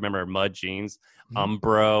Jeans. You remember Mud Jeans?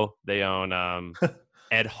 Umbro. They own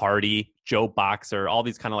Ed Hardy, Joe Boxer, all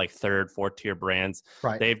these kind of like third, fourth tier brands.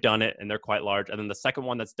 Right. They've done it and they're quite large. And then the second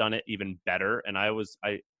one that's done it even better. And I don't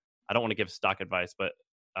want to give stock advice, but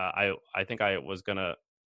I think I was going to,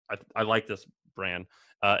 I like this brand.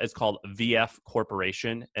 It's called VF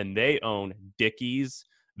Corporation, and they own Dickies,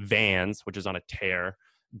 Vans, which is on a tear,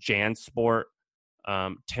 JanSport,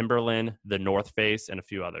 Timberland, the North Face, and a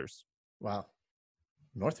few others. Wow.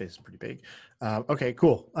 North Face is pretty big. Okay,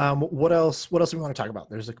 cool. What else do we want to talk about?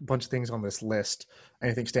 There's a bunch of things on this list.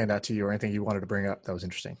 Anything stand out to you or anything you wanted to bring up that was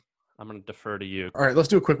interesting? I'm going to defer to you. All right, let's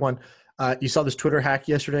do a quick one. You saw this Twitter hack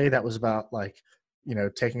yesterday that was about like,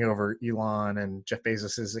 taking over Elon and Jeff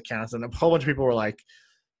Bezos's accounts, and a whole bunch of people were like,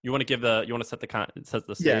 you want to set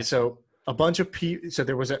the stage? Yeah. So a bunch of people, so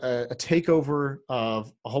there was a takeover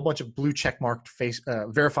of a whole bunch of blue checkmarked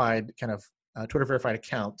verified kind of Twitter verified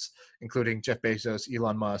accounts, including Jeff Bezos,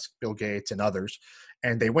 Elon Musk, Bill Gates, and others.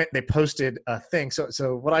 And they posted a thing.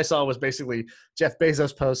 So what I saw was basically Jeff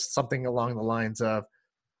Bezos post something along the lines of,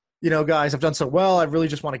 guys, I've done so well. I really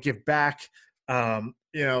just want to give back.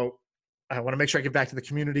 I want to make sure I give back to the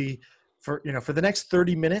community for the next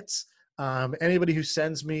 30 minutes. Anybody who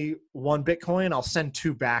sends me 1 Bitcoin, I'll send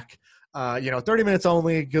 2 back. 30 minutes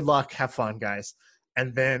only. Good luck. Have fun, guys.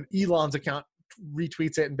 And then Elon's account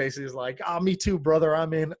retweets it and basically is like, me too, brother.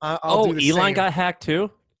 I'm in. I'll do the Elon same. Got hacked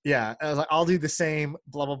too? Yeah. I was like, I'll do the same,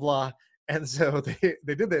 blah, blah, blah. And so they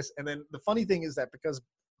did this. And then the funny thing is that because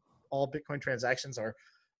all Bitcoin transactions are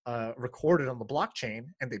recorded on the blockchain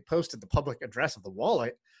and they posted the public address of the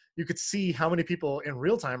wallet, you could see how many people in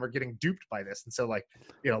real time are getting duped by this. And so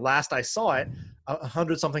last I saw it,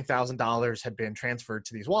 $100,000 had been transferred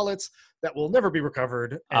to these wallets that will never be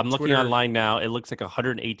recovered. And I'm looking online now. It looks like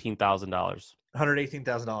 $118,000.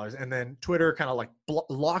 $118,000. And then Twitter kind of like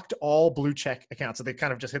locked all blue check accounts. So they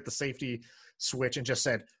kind of just hit the safety switch and just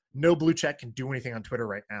said, no blue check can do anything on Twitter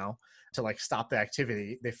right now to like stop the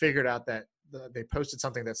activity. They figured out that they posted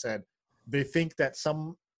something that said they think that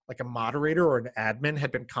like a moderator or an admin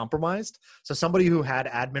had been compromised. So somebody who had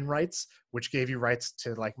admin rights, which gave you rights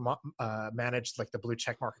to like manage like the blue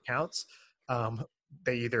checkmark accounts,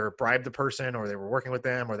 they either bribed the person or they were working with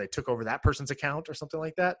them or they took over that person's account or something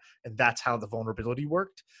like that. And that's how the vulnerability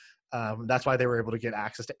worked. That's why they were able to get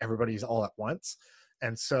access to everybody's all at once.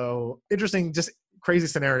 And so interesting, just crazy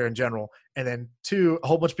scenario in general. And then 2, a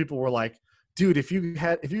whole bunch of people were like, dude, if you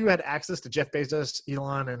had access to Jeff Bezos,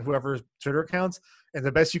 Elon, and whoever's Twitter accounts, and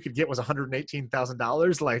the best you could get was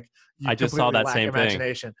 $118,000, like I just saw that same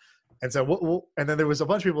imagination. Thing. And so, and then there was a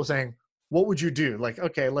bunch of people saying, "What would you do?" Like,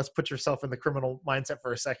 okay, let's put yourself in the criminal mindset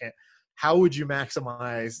for a second. How would you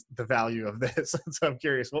maximize the value of this? So I'm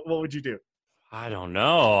curious, what would you do? I don't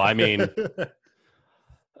know. I mean,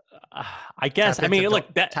 I guess. I mean,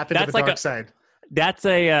 look, tap into that's the like dark side. That's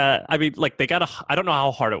a, I mean, like they got I don't know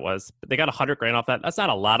how hard it was, but they got $100,000 off that. That's not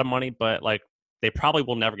a lot of money, but like they probably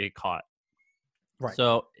will never get caught. Right.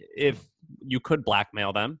 So if you could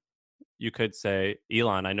blackmail them, you could say,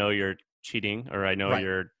 Elon, I know you're cheating, or I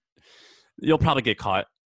know you'll probably get caught.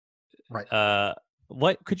 Right.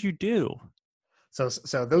 What could you do? So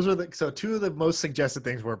those are two of the most suggested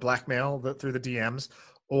things were blackmail through the DMs,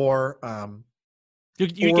 or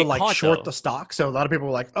you or get like caught, short though. the stock. So a lot of people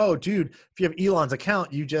were like, "Oh, dude, if you have Elon's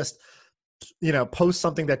account, you just post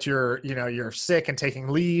something that you're sick and taking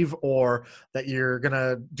leave, or that you're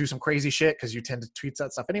gonna do some crazy shit because you tend to tweet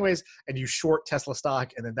that stuff anyways, and you short Tesla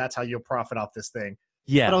stock, and then that's how you'll profit off this thing."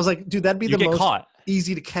 Yeah. But I was like, dude, that'd be you the most caught.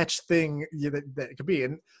 easy to catch thing that it could be.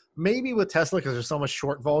 And maybe with Tesla, because there's so much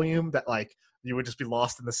short volume that like you would just be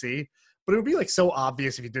lost in the sea. But it would be like so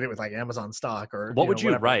obvious if you did it with like Amazon stock or what would you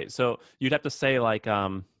whatever. write? So you'd have to say like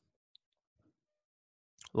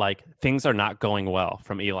things are not going well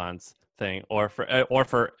from Elon's thing, or for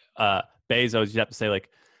Bezos, you'd have to say like,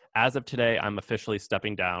 as of today, I'm officially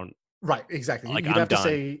stepping down. Right, exactly. Like, You'd I'm have done. to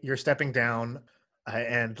say you're stepping down,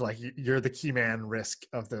 and like you're the key man risk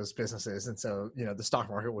of those businesses, and so the stock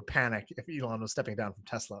market would panic if Elon was stepping down from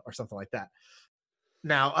Tesla or something like that.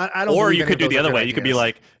 Now, I don't. Or believe you any could of do those the are other good way. You could be ideas.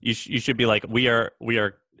 like, you should be like, we are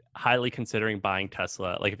highly considering buying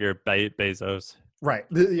Tesla. Like if you're Bezos. Right.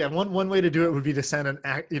 Yeah. One way to do it would be to send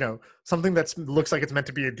something that looks like it's meant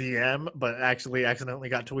to be a DM, but actually accidentally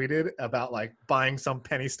got tweeted about like buying some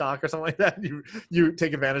penny stock or something like that. You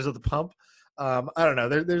take advantage of the pump. I don't know.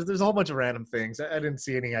 There's a whole bunch of random things. I didn't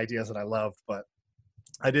see any ideas that I loved, but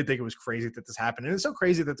I did think it was crazy that this happened. And it's so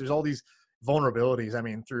crazy that there's all these vulnerabilities. I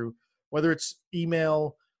mean, through whether it's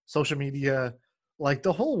email, social media, like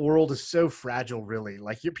the whole world is so fragile, really.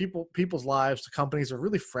 Like people's lives, the companies are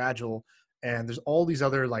really fragile. And there's all these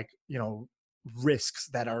other risks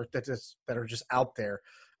that are just out there.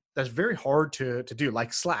 That's very hard to do.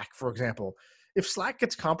 Like Slack, for example. If Slack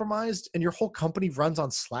gets compromised and your whole company runs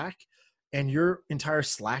on Slack, and your entire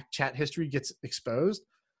Slack chat history gets exposed,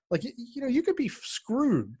 like you could be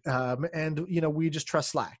screwed. And we just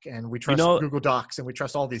trust Slack, and we trust Google Docs, and we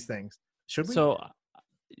trust all these things. Should we? So,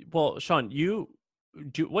 well, Sean,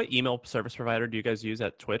 what email service provider do you guys use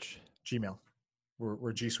at Twitch? Gmail.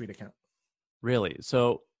 We're G Suite account. Really?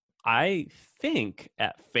 So I think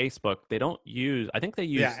at Facebook they don't use. I think they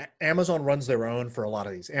use. Yeah, Amazon runs their own for a lot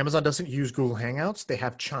of these. Amazon doesn't use Google Hangouts. They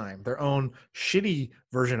have Chime, their own shitty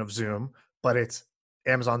version of Zoom, but it's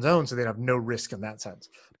Amazon's own, so they have no risk in that sense.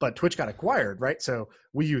 But Twitch got acquired, right? So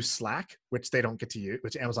we use Slack, which they don't get to use,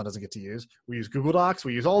 which Amazon doesn't get to use. We use Google Docs.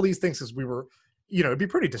 We use all these things because we were, it'd be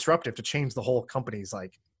pretty disruptive to change the whole company's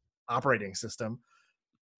like operating system.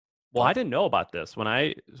 Well, I didn't know about this.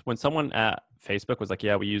 When someone at Facebook was like,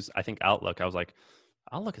 yeah, we use, I think, Outlook. I was like,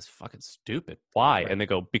 Outlook is fucking stupid. Why? Right. And they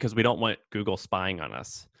go, because we don't want Google spying on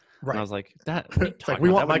us. Right. And I was like, it's like we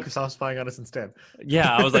want Microsoft spying on us instead.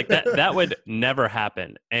 Yeah, I was like, that would never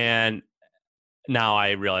happen. And now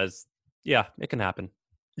I realize, yeah, it can happen.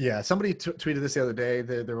 Yeah, somebody tweeted this the other day.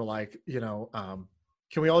 They were like,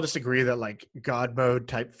 can we all just agree that like God mode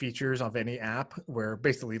type features of any app, where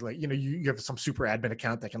basically like you have some super admin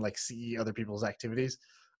account that can like see other people's activities,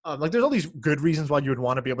 like there's all these good reasons why you would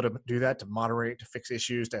want to be able to do that, to moderate, to fix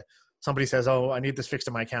issues. To somebody says, oh, I need this fixed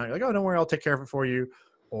in my account, you're like, oh, don't worry, I'll take care of it for you,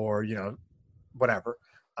 or whatever.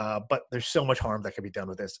 But there's so much harm that can be done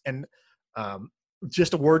with this. And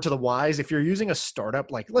just a word to the wise: if you're using a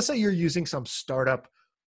startup, like let's say you're using some startup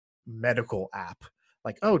medical app,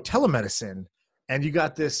 like telemedicine. And you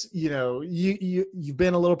got this, you've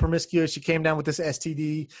been a little promiscuous. You came down with this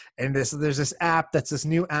STD, and there's this app that's this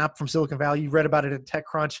new app from Silicon Valley. You read about it at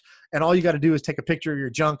TechCrunch, and all you got to do is take a picture of your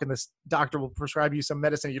junk, and this doctor will prescribe you some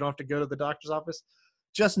medicine. You don't have to go to the doctor's office.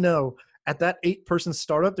 Just know, at that 8-person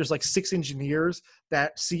startup, there's like 6 engineers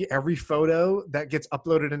that see every photo that gets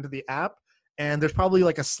uploaded into the app. And there's probably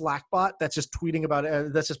like a Slack bot that's just tweeting about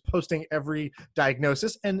it, that's just posting every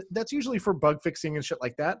diagnosis. And that's usually for bug fixing and shit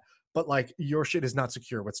like that. But like your shit is not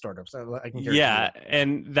secure with startups. I can guarantee you.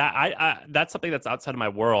 And that that's something that's outside of my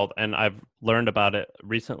world, and I've learned about it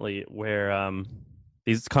recently, where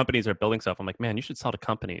these companies are building stuff. I'm like, man, you should sell to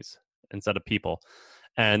companies instead of people.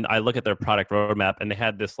 And I look at their product roadmap, and they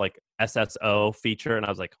had this like SSO feature, and I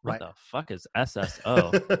was like, what the fuck is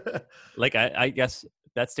SSO? Like I guess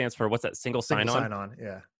that stands for, what's that? Single sign-on.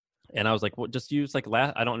 Yeah. And I was like, well, just use like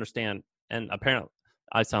I don't understand. And apparently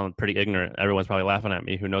I sound pretty ignorant. Everyone's probably laughing at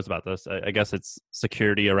me. Who knows about this? I guess it's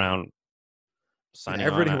security around signing on.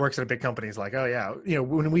 Everybody who works at a big company is like, oh yeah,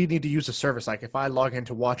 when we need to use a service, like if I log in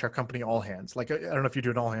to watch our company all hands, like I don't know if you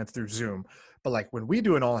do an all hands through Zoom, but like when we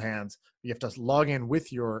do an all hands, you have to log in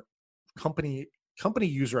with your company company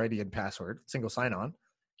user ID and password, single sign-on,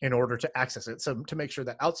 in order to access it. So to make sure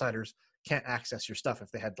that outsiders can't access your stuff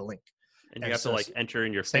if they had the link. And you have to like enter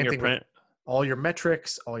in your same fingerprint. All your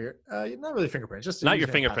metrics, all your not really fingerprints, just not your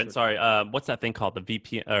fingerprint. Sorry, what's that thing called? The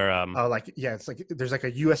VPN or it's like there's like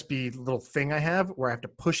a USB little thing I have where I have to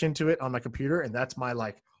push into it on my computer, and that's my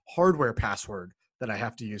like hardware password that I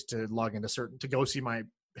have to use to log into to go see my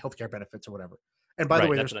healthcare benefits or whatever. And by the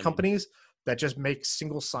way, there's companies that just make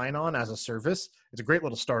single sign-on as a service. It's a great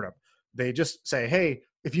little startup. They just say, hey,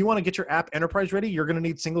 if you want to get your app enterprise ready, you're going to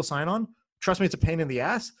need single sign-on. Trust me, it's a pain in the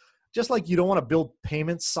ass. Just like you don't want to build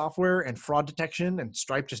payments software and fraud detection and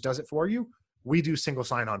Stripe just does it for you, we do single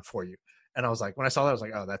sign-on for you. And I was like, when I saw that, I was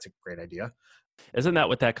like, oh, that's a great idea. Isn't that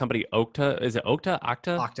what that company Okta? Is it Okta?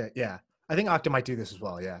 Okta? Okta, yeah. I think Okta might do this as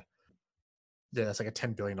well, yeah. Yeah, that's like a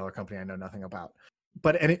 $10 billion company I know nothing about.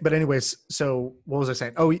 But anyways, so what was I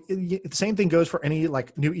saying? Oh, the same thing goes for any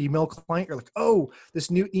like new email client. You're like, oh, this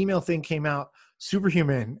new email thing came out,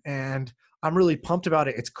 superhuman, and I'm really pumped about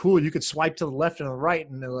it. It's cool. You could swipe to the left and the right,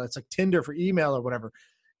 and it's like Tinder for email or whatever.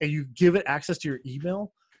 And you give it access to your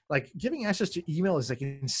email. Like giving access to email is like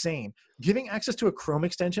insane. Giving access to a Chrome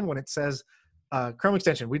extension when it says, Chrome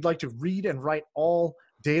extension, we'd like to read and write all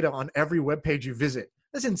data on every web page you visit.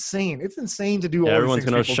 That's insane. It's insane to do all everyone's these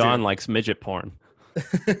things. Everyone's going to know Sean likes midget porn.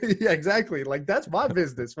 Yeah, exactly. Like that's my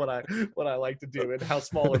business. What I like to do and how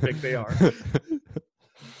small or big they are.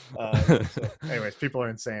 So anyways, people are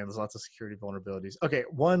insane. There's lots of security vulnerabilities. Okay,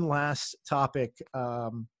 one last topic. I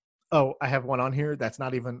have one on here that's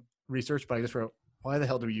not even research, but I just wrote, why the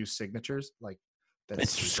hell do we use signatures? Like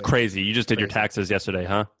it's just crazy. You just did your taxes yesterday,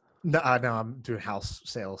 huh? No, I'm doing house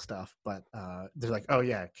sale stuff, but they're like, oh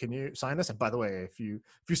yeah, can you sign this? And by the way, if you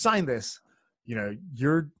sign this,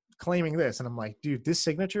 you're claiming this. And I'm like, dude, this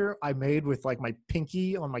signature I made with like my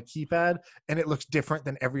pinky on my keypad, and it looks different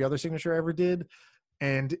than every other signature I ever did.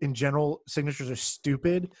 And in general, signatures are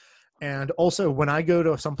stupid. And also when I go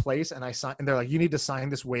to some place and I sign, and they're like, you need to sign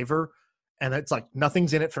this waiver. And it's like,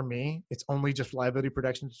 nothing's in it for me. It's only just liability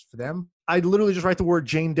protection for them. I literally just write the word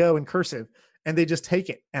Jane Doe in cursive and they just take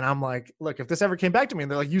it. And I'm like, look, if this ever came back to me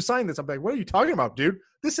and they're like, you signed this, I'm like, what are you talking about, dude?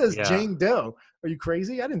 This says Jane Doe. Are you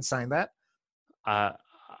crazy? I didn't sign that.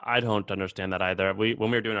 I don't understand that either. When we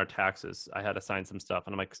were doing our taxes, I had to sign some stuff,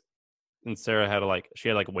 and I'm like, and Sarah had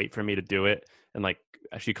to wait for me to do it, and like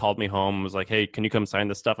she called me home and was like, hey, can you come sign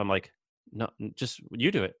this stuff? I'm like, no, just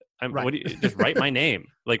you do it. Right. Just write my name.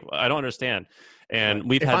 Like, I don't understand. And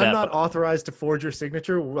we've if had I'm not authorized to forge your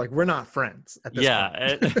signature, like we're not friends at this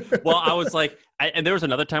point. Well, I was like, and there was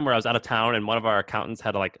another time where I was out of town and one of our accountants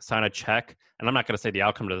had to like sign a check, and I'm not going to say the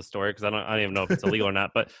outcome to the story because I don't even know if it's illegal or not,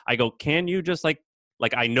 but I go, can you just like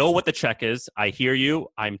I know what the check is. I hear you.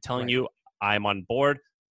 I'm telling you, I'm on board.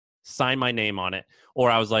 Sign my name on it. Or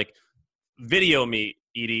I was like, video me,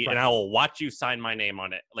 Edie, and I will watch you sign my name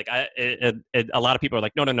on it. Like a lot of people are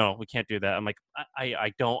like, no, we can't do that. I'm like,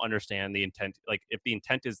 I don't understand the intent. Like if the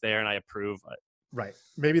intent is there and I approve. Right.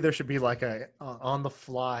 Maybe there should be like a on the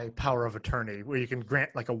fly power of attorney where you can grant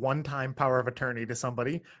like a one-time power of attorney to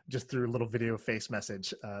somebody just through a little video face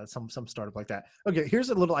message, some startup like that. Okay. Here's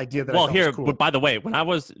a little idea that I thought was cool. But by the way, when I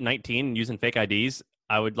was 19 using fake IDs,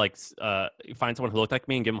 I would like find someone who looked like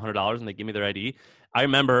me and give them $100 and they give me their ID. I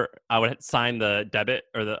remember I would sign the debit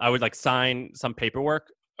I would like sign some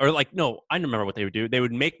paperwork or like, no, I don't remember what they would do. They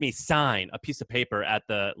would make me sign a piece of paper at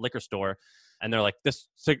the liquor store. And they're like,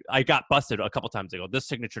 I got busted a couple times ago. This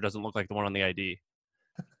signature doesn't look like the one on the ID.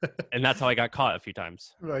 And that's how I got caught a few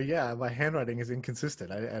times. Well, yeah, my handwriting is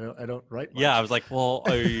inconsistent. I don't write much. Yeah, I was like, well,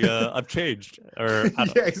 I've changed. Or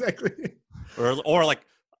yeah, exactly. Or like,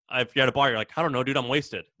 if you're at a bar, you're like, I don't know, dude, I'm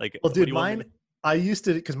wasted. Like, well, dude, mine, I used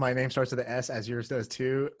to, because my name starts with an S, as yours does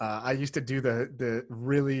too. I used to do the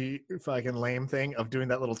really fucking lame thing of doing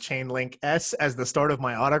that little chain link S as the start of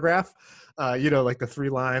my autograph. Like the three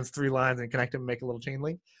lines and connect them and make a little chain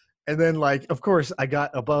link. And then like, of course, I got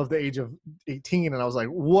above the age of 18 and I was like,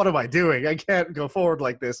 what am I doing? I can't go forward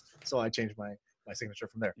like this. So I changed my signature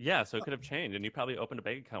from there. Yeah, so it could have changed, and you probably opened a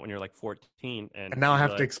bank account when you're like 14, and now I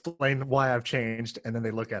have to explain why I've changed, and then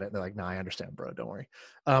they look at it and they're like, "Nah, I understand, bro. Don't worry."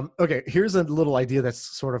 Okay, here's a little idea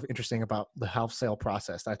that's sort of interesting about the house sale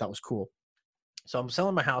process that I thought was cool. So I'm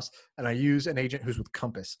selling my house, and I use an agent who's with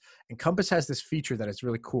Compass, and Compass has this feature that is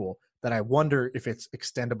really cool that I wonder if it's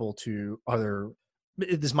extendable to other.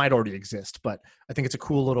 This might already exist, but I think it's a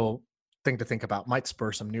cool little thing to think about. Might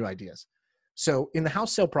spur some new ideas. So in the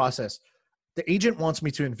house sale process, the agent wants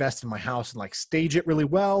me to invest in my house and like stage it really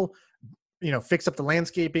well, fix up the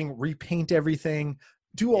landscaping, repaint everything,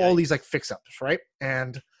 do all these like fix ups. Right.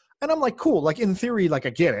 And I'm like, cool. Like in theory, like I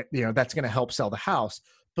get it, that's going to help sell the house.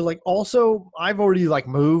 But like, also, I've already like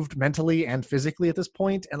moved mentally and physically at this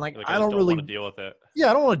point, and like I don't really want to deal with it. Yeah,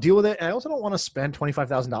 I don't want to deal with it. And I also don't want to spend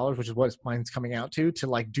 $25,000, which is what mine's coming out to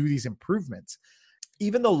like do these improvements.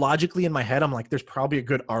 Even though logically in my head, I'm like, there's probably a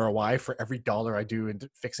good ROI for every dollar I do into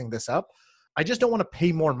fixing this up. I just don't want to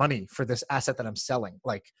pay more money for this asset that I'm selling.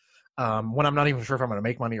 Like when I'm not even sure if I'm going to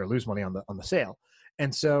make money or lose money on the sale.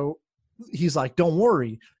 And so he's like, don't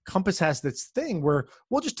worry. Compass has this thing where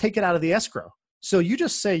we'll just take it out of the escrow. So you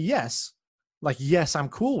just say yes. Like, yes, I'm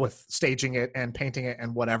cool with staging it and painting it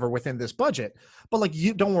and whatever within this budget. But like,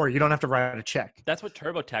 you don't worry, you don't have to write a check. That's what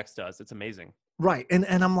TurboTax does. It's amazing. Right. And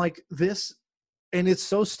I'm like, this, and it's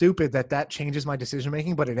so stupid that changes my decision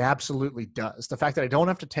making, but it absolutely does. The fact that I don't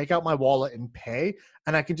have to take out my wallet and pay,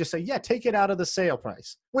 and I can just say, yeah, take it out of the sale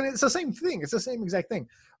price. When it's the same thing. It's the same exact thing.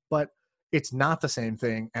 But it's not the same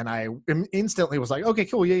thing. And I instantly was like, okay,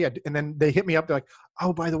 cool. Yeah. And then they hit me up. They're like,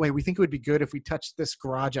 oh, by the way, we think it would be good if we touched this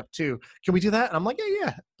garage up too. Can we do that? And I'm like,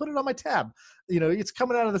 yeah, put it on my tab. You know, it's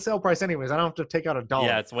coming out of the sale price anyways. I don't have to take out $1.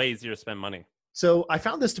 Yeah, it's way easier to spend money. So I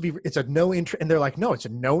found this to be, it's a no interest. And they're like, no, it's a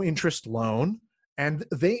no interest loan. And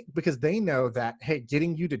because they know that, hey,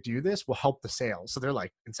 getting you to do this will help the sale. So they're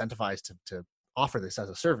like incentivized to offer this as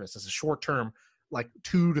a service, as a short-term, like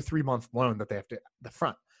 2 to 3 month loan that they have to the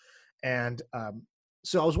front. And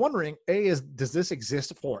so I was wondering, does this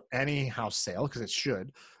exist for any house sale? Because it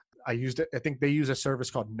should. I used it. I think they use a service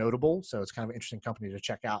called Notable. So it's kind of an interesting company to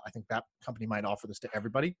check out. I think that company might offer this to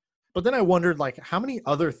everybody. But then I wondered, like, how many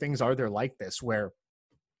other things are there like this where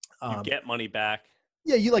you get money back?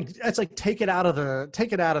 Yeah, it's like take it out of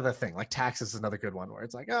the thing. Like taxes is another good one where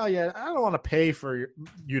it's like, oh yeah, I don't want to pay for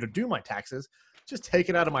you to do my taxes. Just take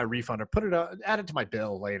it out of my refund or add it to my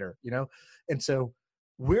bill later, you know? And so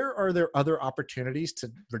where are there other opportunities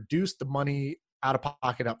to reduce the money out of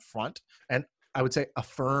pocket up front? And I would say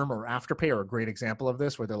Affirm or Afterpay are a great example of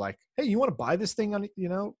this, where they're like, hey, you want to buy this thing on, you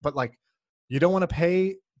know, but like, you don't want to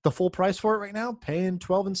pay the full price for it right now, pay in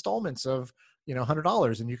 12 installments of, you know,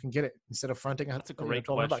 $100 and you can get it instead of fronting. That's a great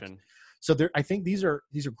question. So I think these are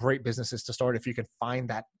great businesses to start if you can find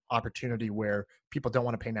that opportunity where people don't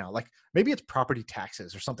want to pay now. Like maybe it's property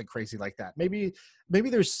taxes or something crazy like that. Maybe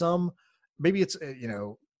it's, you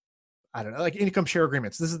know, I don't know, like income share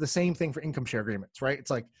agreements. This is the same thing for income share agreements, right?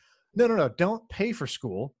 It's like, no, don't pay for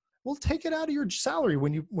school. We'll take it out of your salary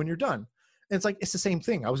when you're done. And it's like, it's the same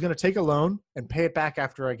thing. I was going to take a loan and pay it back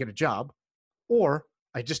after I get a job, or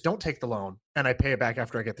I just don't take the loan and I pay it back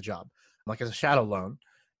after I get the job, like as a shadow loan.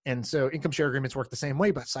 And so income share agreements work the same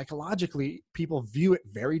way, but psychologically people view it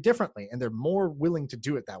very differently and they're more willing to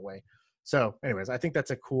do it that way. So anyways, I think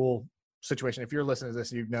that's a cool situation. If you're listening to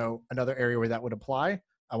this, you know, another area where that would apply,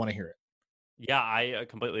 I want to hear it. Yeah, I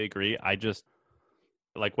completely agree. I just,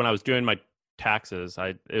 like when I was doing my taxes,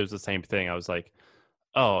 it was the same thing. I was like,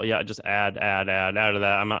 oh yeah, just add to that.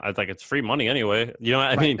 I was like, it's free money anyway. You know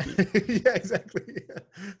what I mean? Yeah, exactly.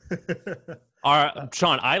 All right,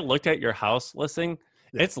 Sean, I looked at your house listing.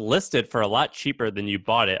 Yeah. It's listed for a lot cheaper than you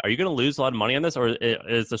bought it. Are you going to lose a lot of money on this, or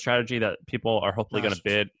is the strategy that people are hopefully going to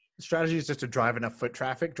bid? The strategy is just to drive enough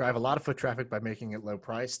drive a lot of foot traffic by making it low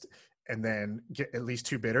priced, and then get at least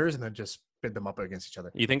 2 bidders, and then just bid them up against each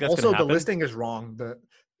other. You think that's also the listing is wrong?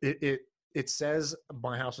 It says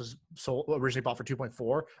my house was originally bought for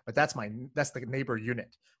 2.4, but that's the neighbor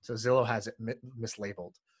unit. So Zillow has it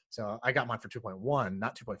mislabeled. So I got mine for 2.1,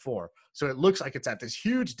 not 2.4. So it looks like it's at this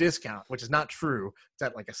huge discount, which is not true. It's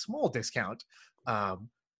at like a small discount.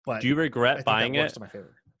 But do you regret buying it? To my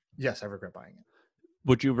favor. Yes, I regret buying it.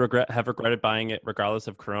 Would you have regretted buying it regardless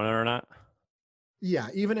of Corona or not? Yeah,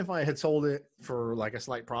 even if I had sold it for like a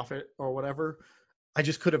slight profit or whatever, I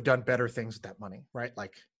just could have done better things with that money, right?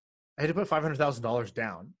 Like I had to put $500,000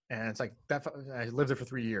 down, and it's like that. I lived there for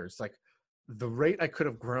 3 years. Like the rate I could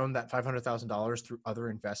have grown that $500,000 through other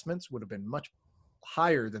investments would have been much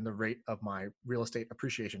higher than the rate of my real estate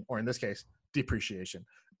appreciation, or in this case, depreciation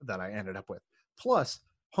that I ended up with. Plus,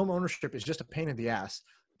 home ownership is just a pain in the ass.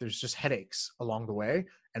 There's just headaches along the way,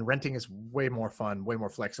 and renting is way more fun, way more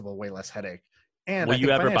flexible, way less headache. And will you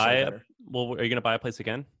ever buy it? Well, are you going to buy a place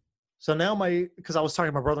again? So now because I was talking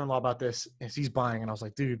to my brother-in-law about this, as he's buying, and I was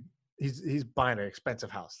like, dude, he's buying an expensive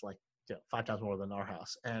house, like 5 times more than our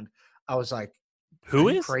house. And I was like, who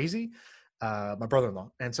is crazy? My brother-in-law.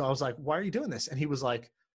 And so I was like, why are you doing this? And he's like,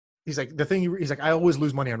 he's like, I always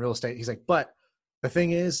lose money on real estate. He's like, but the thing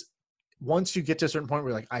is, once you get to a certain point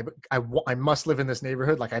where you're like, I must live in this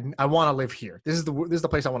neighborhood. Like I want to live here. This is the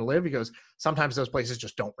place I want to live. He goes, sometimes those places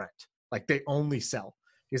just don't rent. Like they only sell.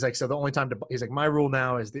 He's like, so the only time he's like, my rule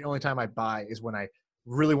now is the only time I buy is when I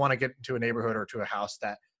really want to get to a neighborhood or to a house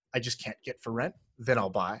that I just can't get for rent. Then I'll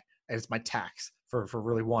buy. And it's my tax for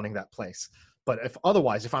really wanting that place. But if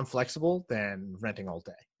I'm flexible, then renting all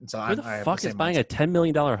day. And so who the fuck is buying a $10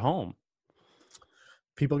 million home?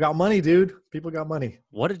 People got money, dude. People got money.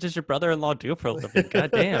 What does your brother-in-law do for a living?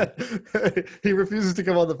 God damn. He refuses to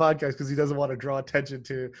come on the podcast because he doesn't want to draw attention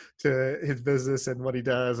to his business and what he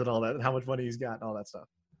does and all that, and how much money he's got and all that stuff.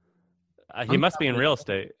 He must be in real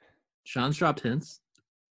estate. Sean's dropped hints.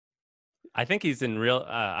 I think he's in real.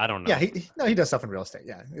 I don't know. Yeah, he does stuff in real estate.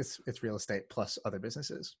 Yeah, it's real estate plus other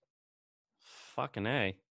businesses. Fucking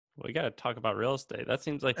A. We got to talk about real estate. That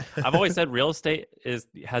seems like I've always said real estate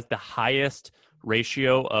has the highest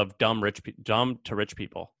ratio of dumb to rich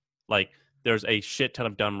people. Like there's a shit ton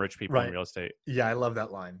of dumb rich people in real estate. Yeah, I love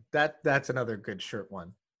that line. That's another good shirt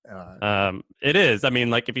one. It is. I mean,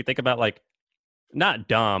 like if you think about like not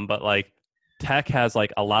dumb, but like tech has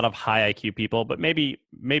like a lot of high IQ people, but maybe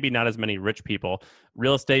not as many rich people.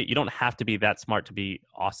 Real estate, you don't have to be that smart to be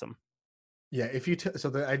awesome. Yeah, so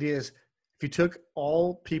the idea is if you took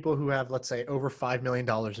all people who have, let's say, over $5 million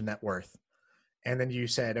in net worth, and then you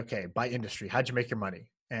said, okay, by industry, how'd you make your money?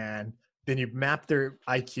 And then you map their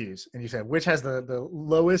IQs, and you said, which has the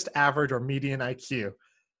lowest average or median IQ?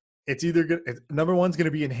 It's either good. Number one's going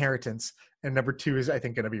to be inheritance, and number two is, I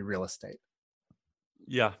think, going to be real estate.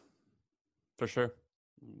 Yeah, for sure.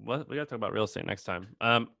 Well, we got to talk about real estate next time.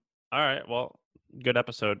 All right. Well, good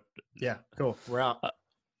episode. Yeah, cool. We're out.